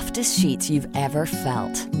softest sheets you've ever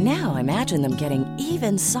felt. Now imagine them getting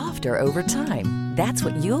even softer over time. That's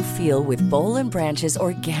what you'll feel with Boll & Branch's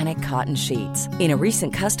organic cotton sheets. In a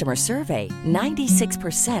recent customer survey,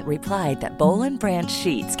 96% replied that Boll & Branch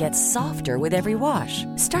sheets get softer with every wash.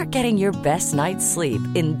 Start getting your best night's sleep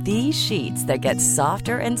in these sheets that get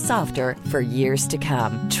softer and softer for years to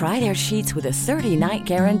come. Try their sheets with a 30-night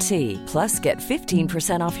guarantee. Plus, get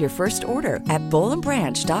 15% off your first order at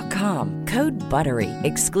BollandBranch.com. Code BUTTERY.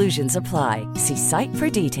 Exclusions apply. See site for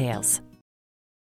details.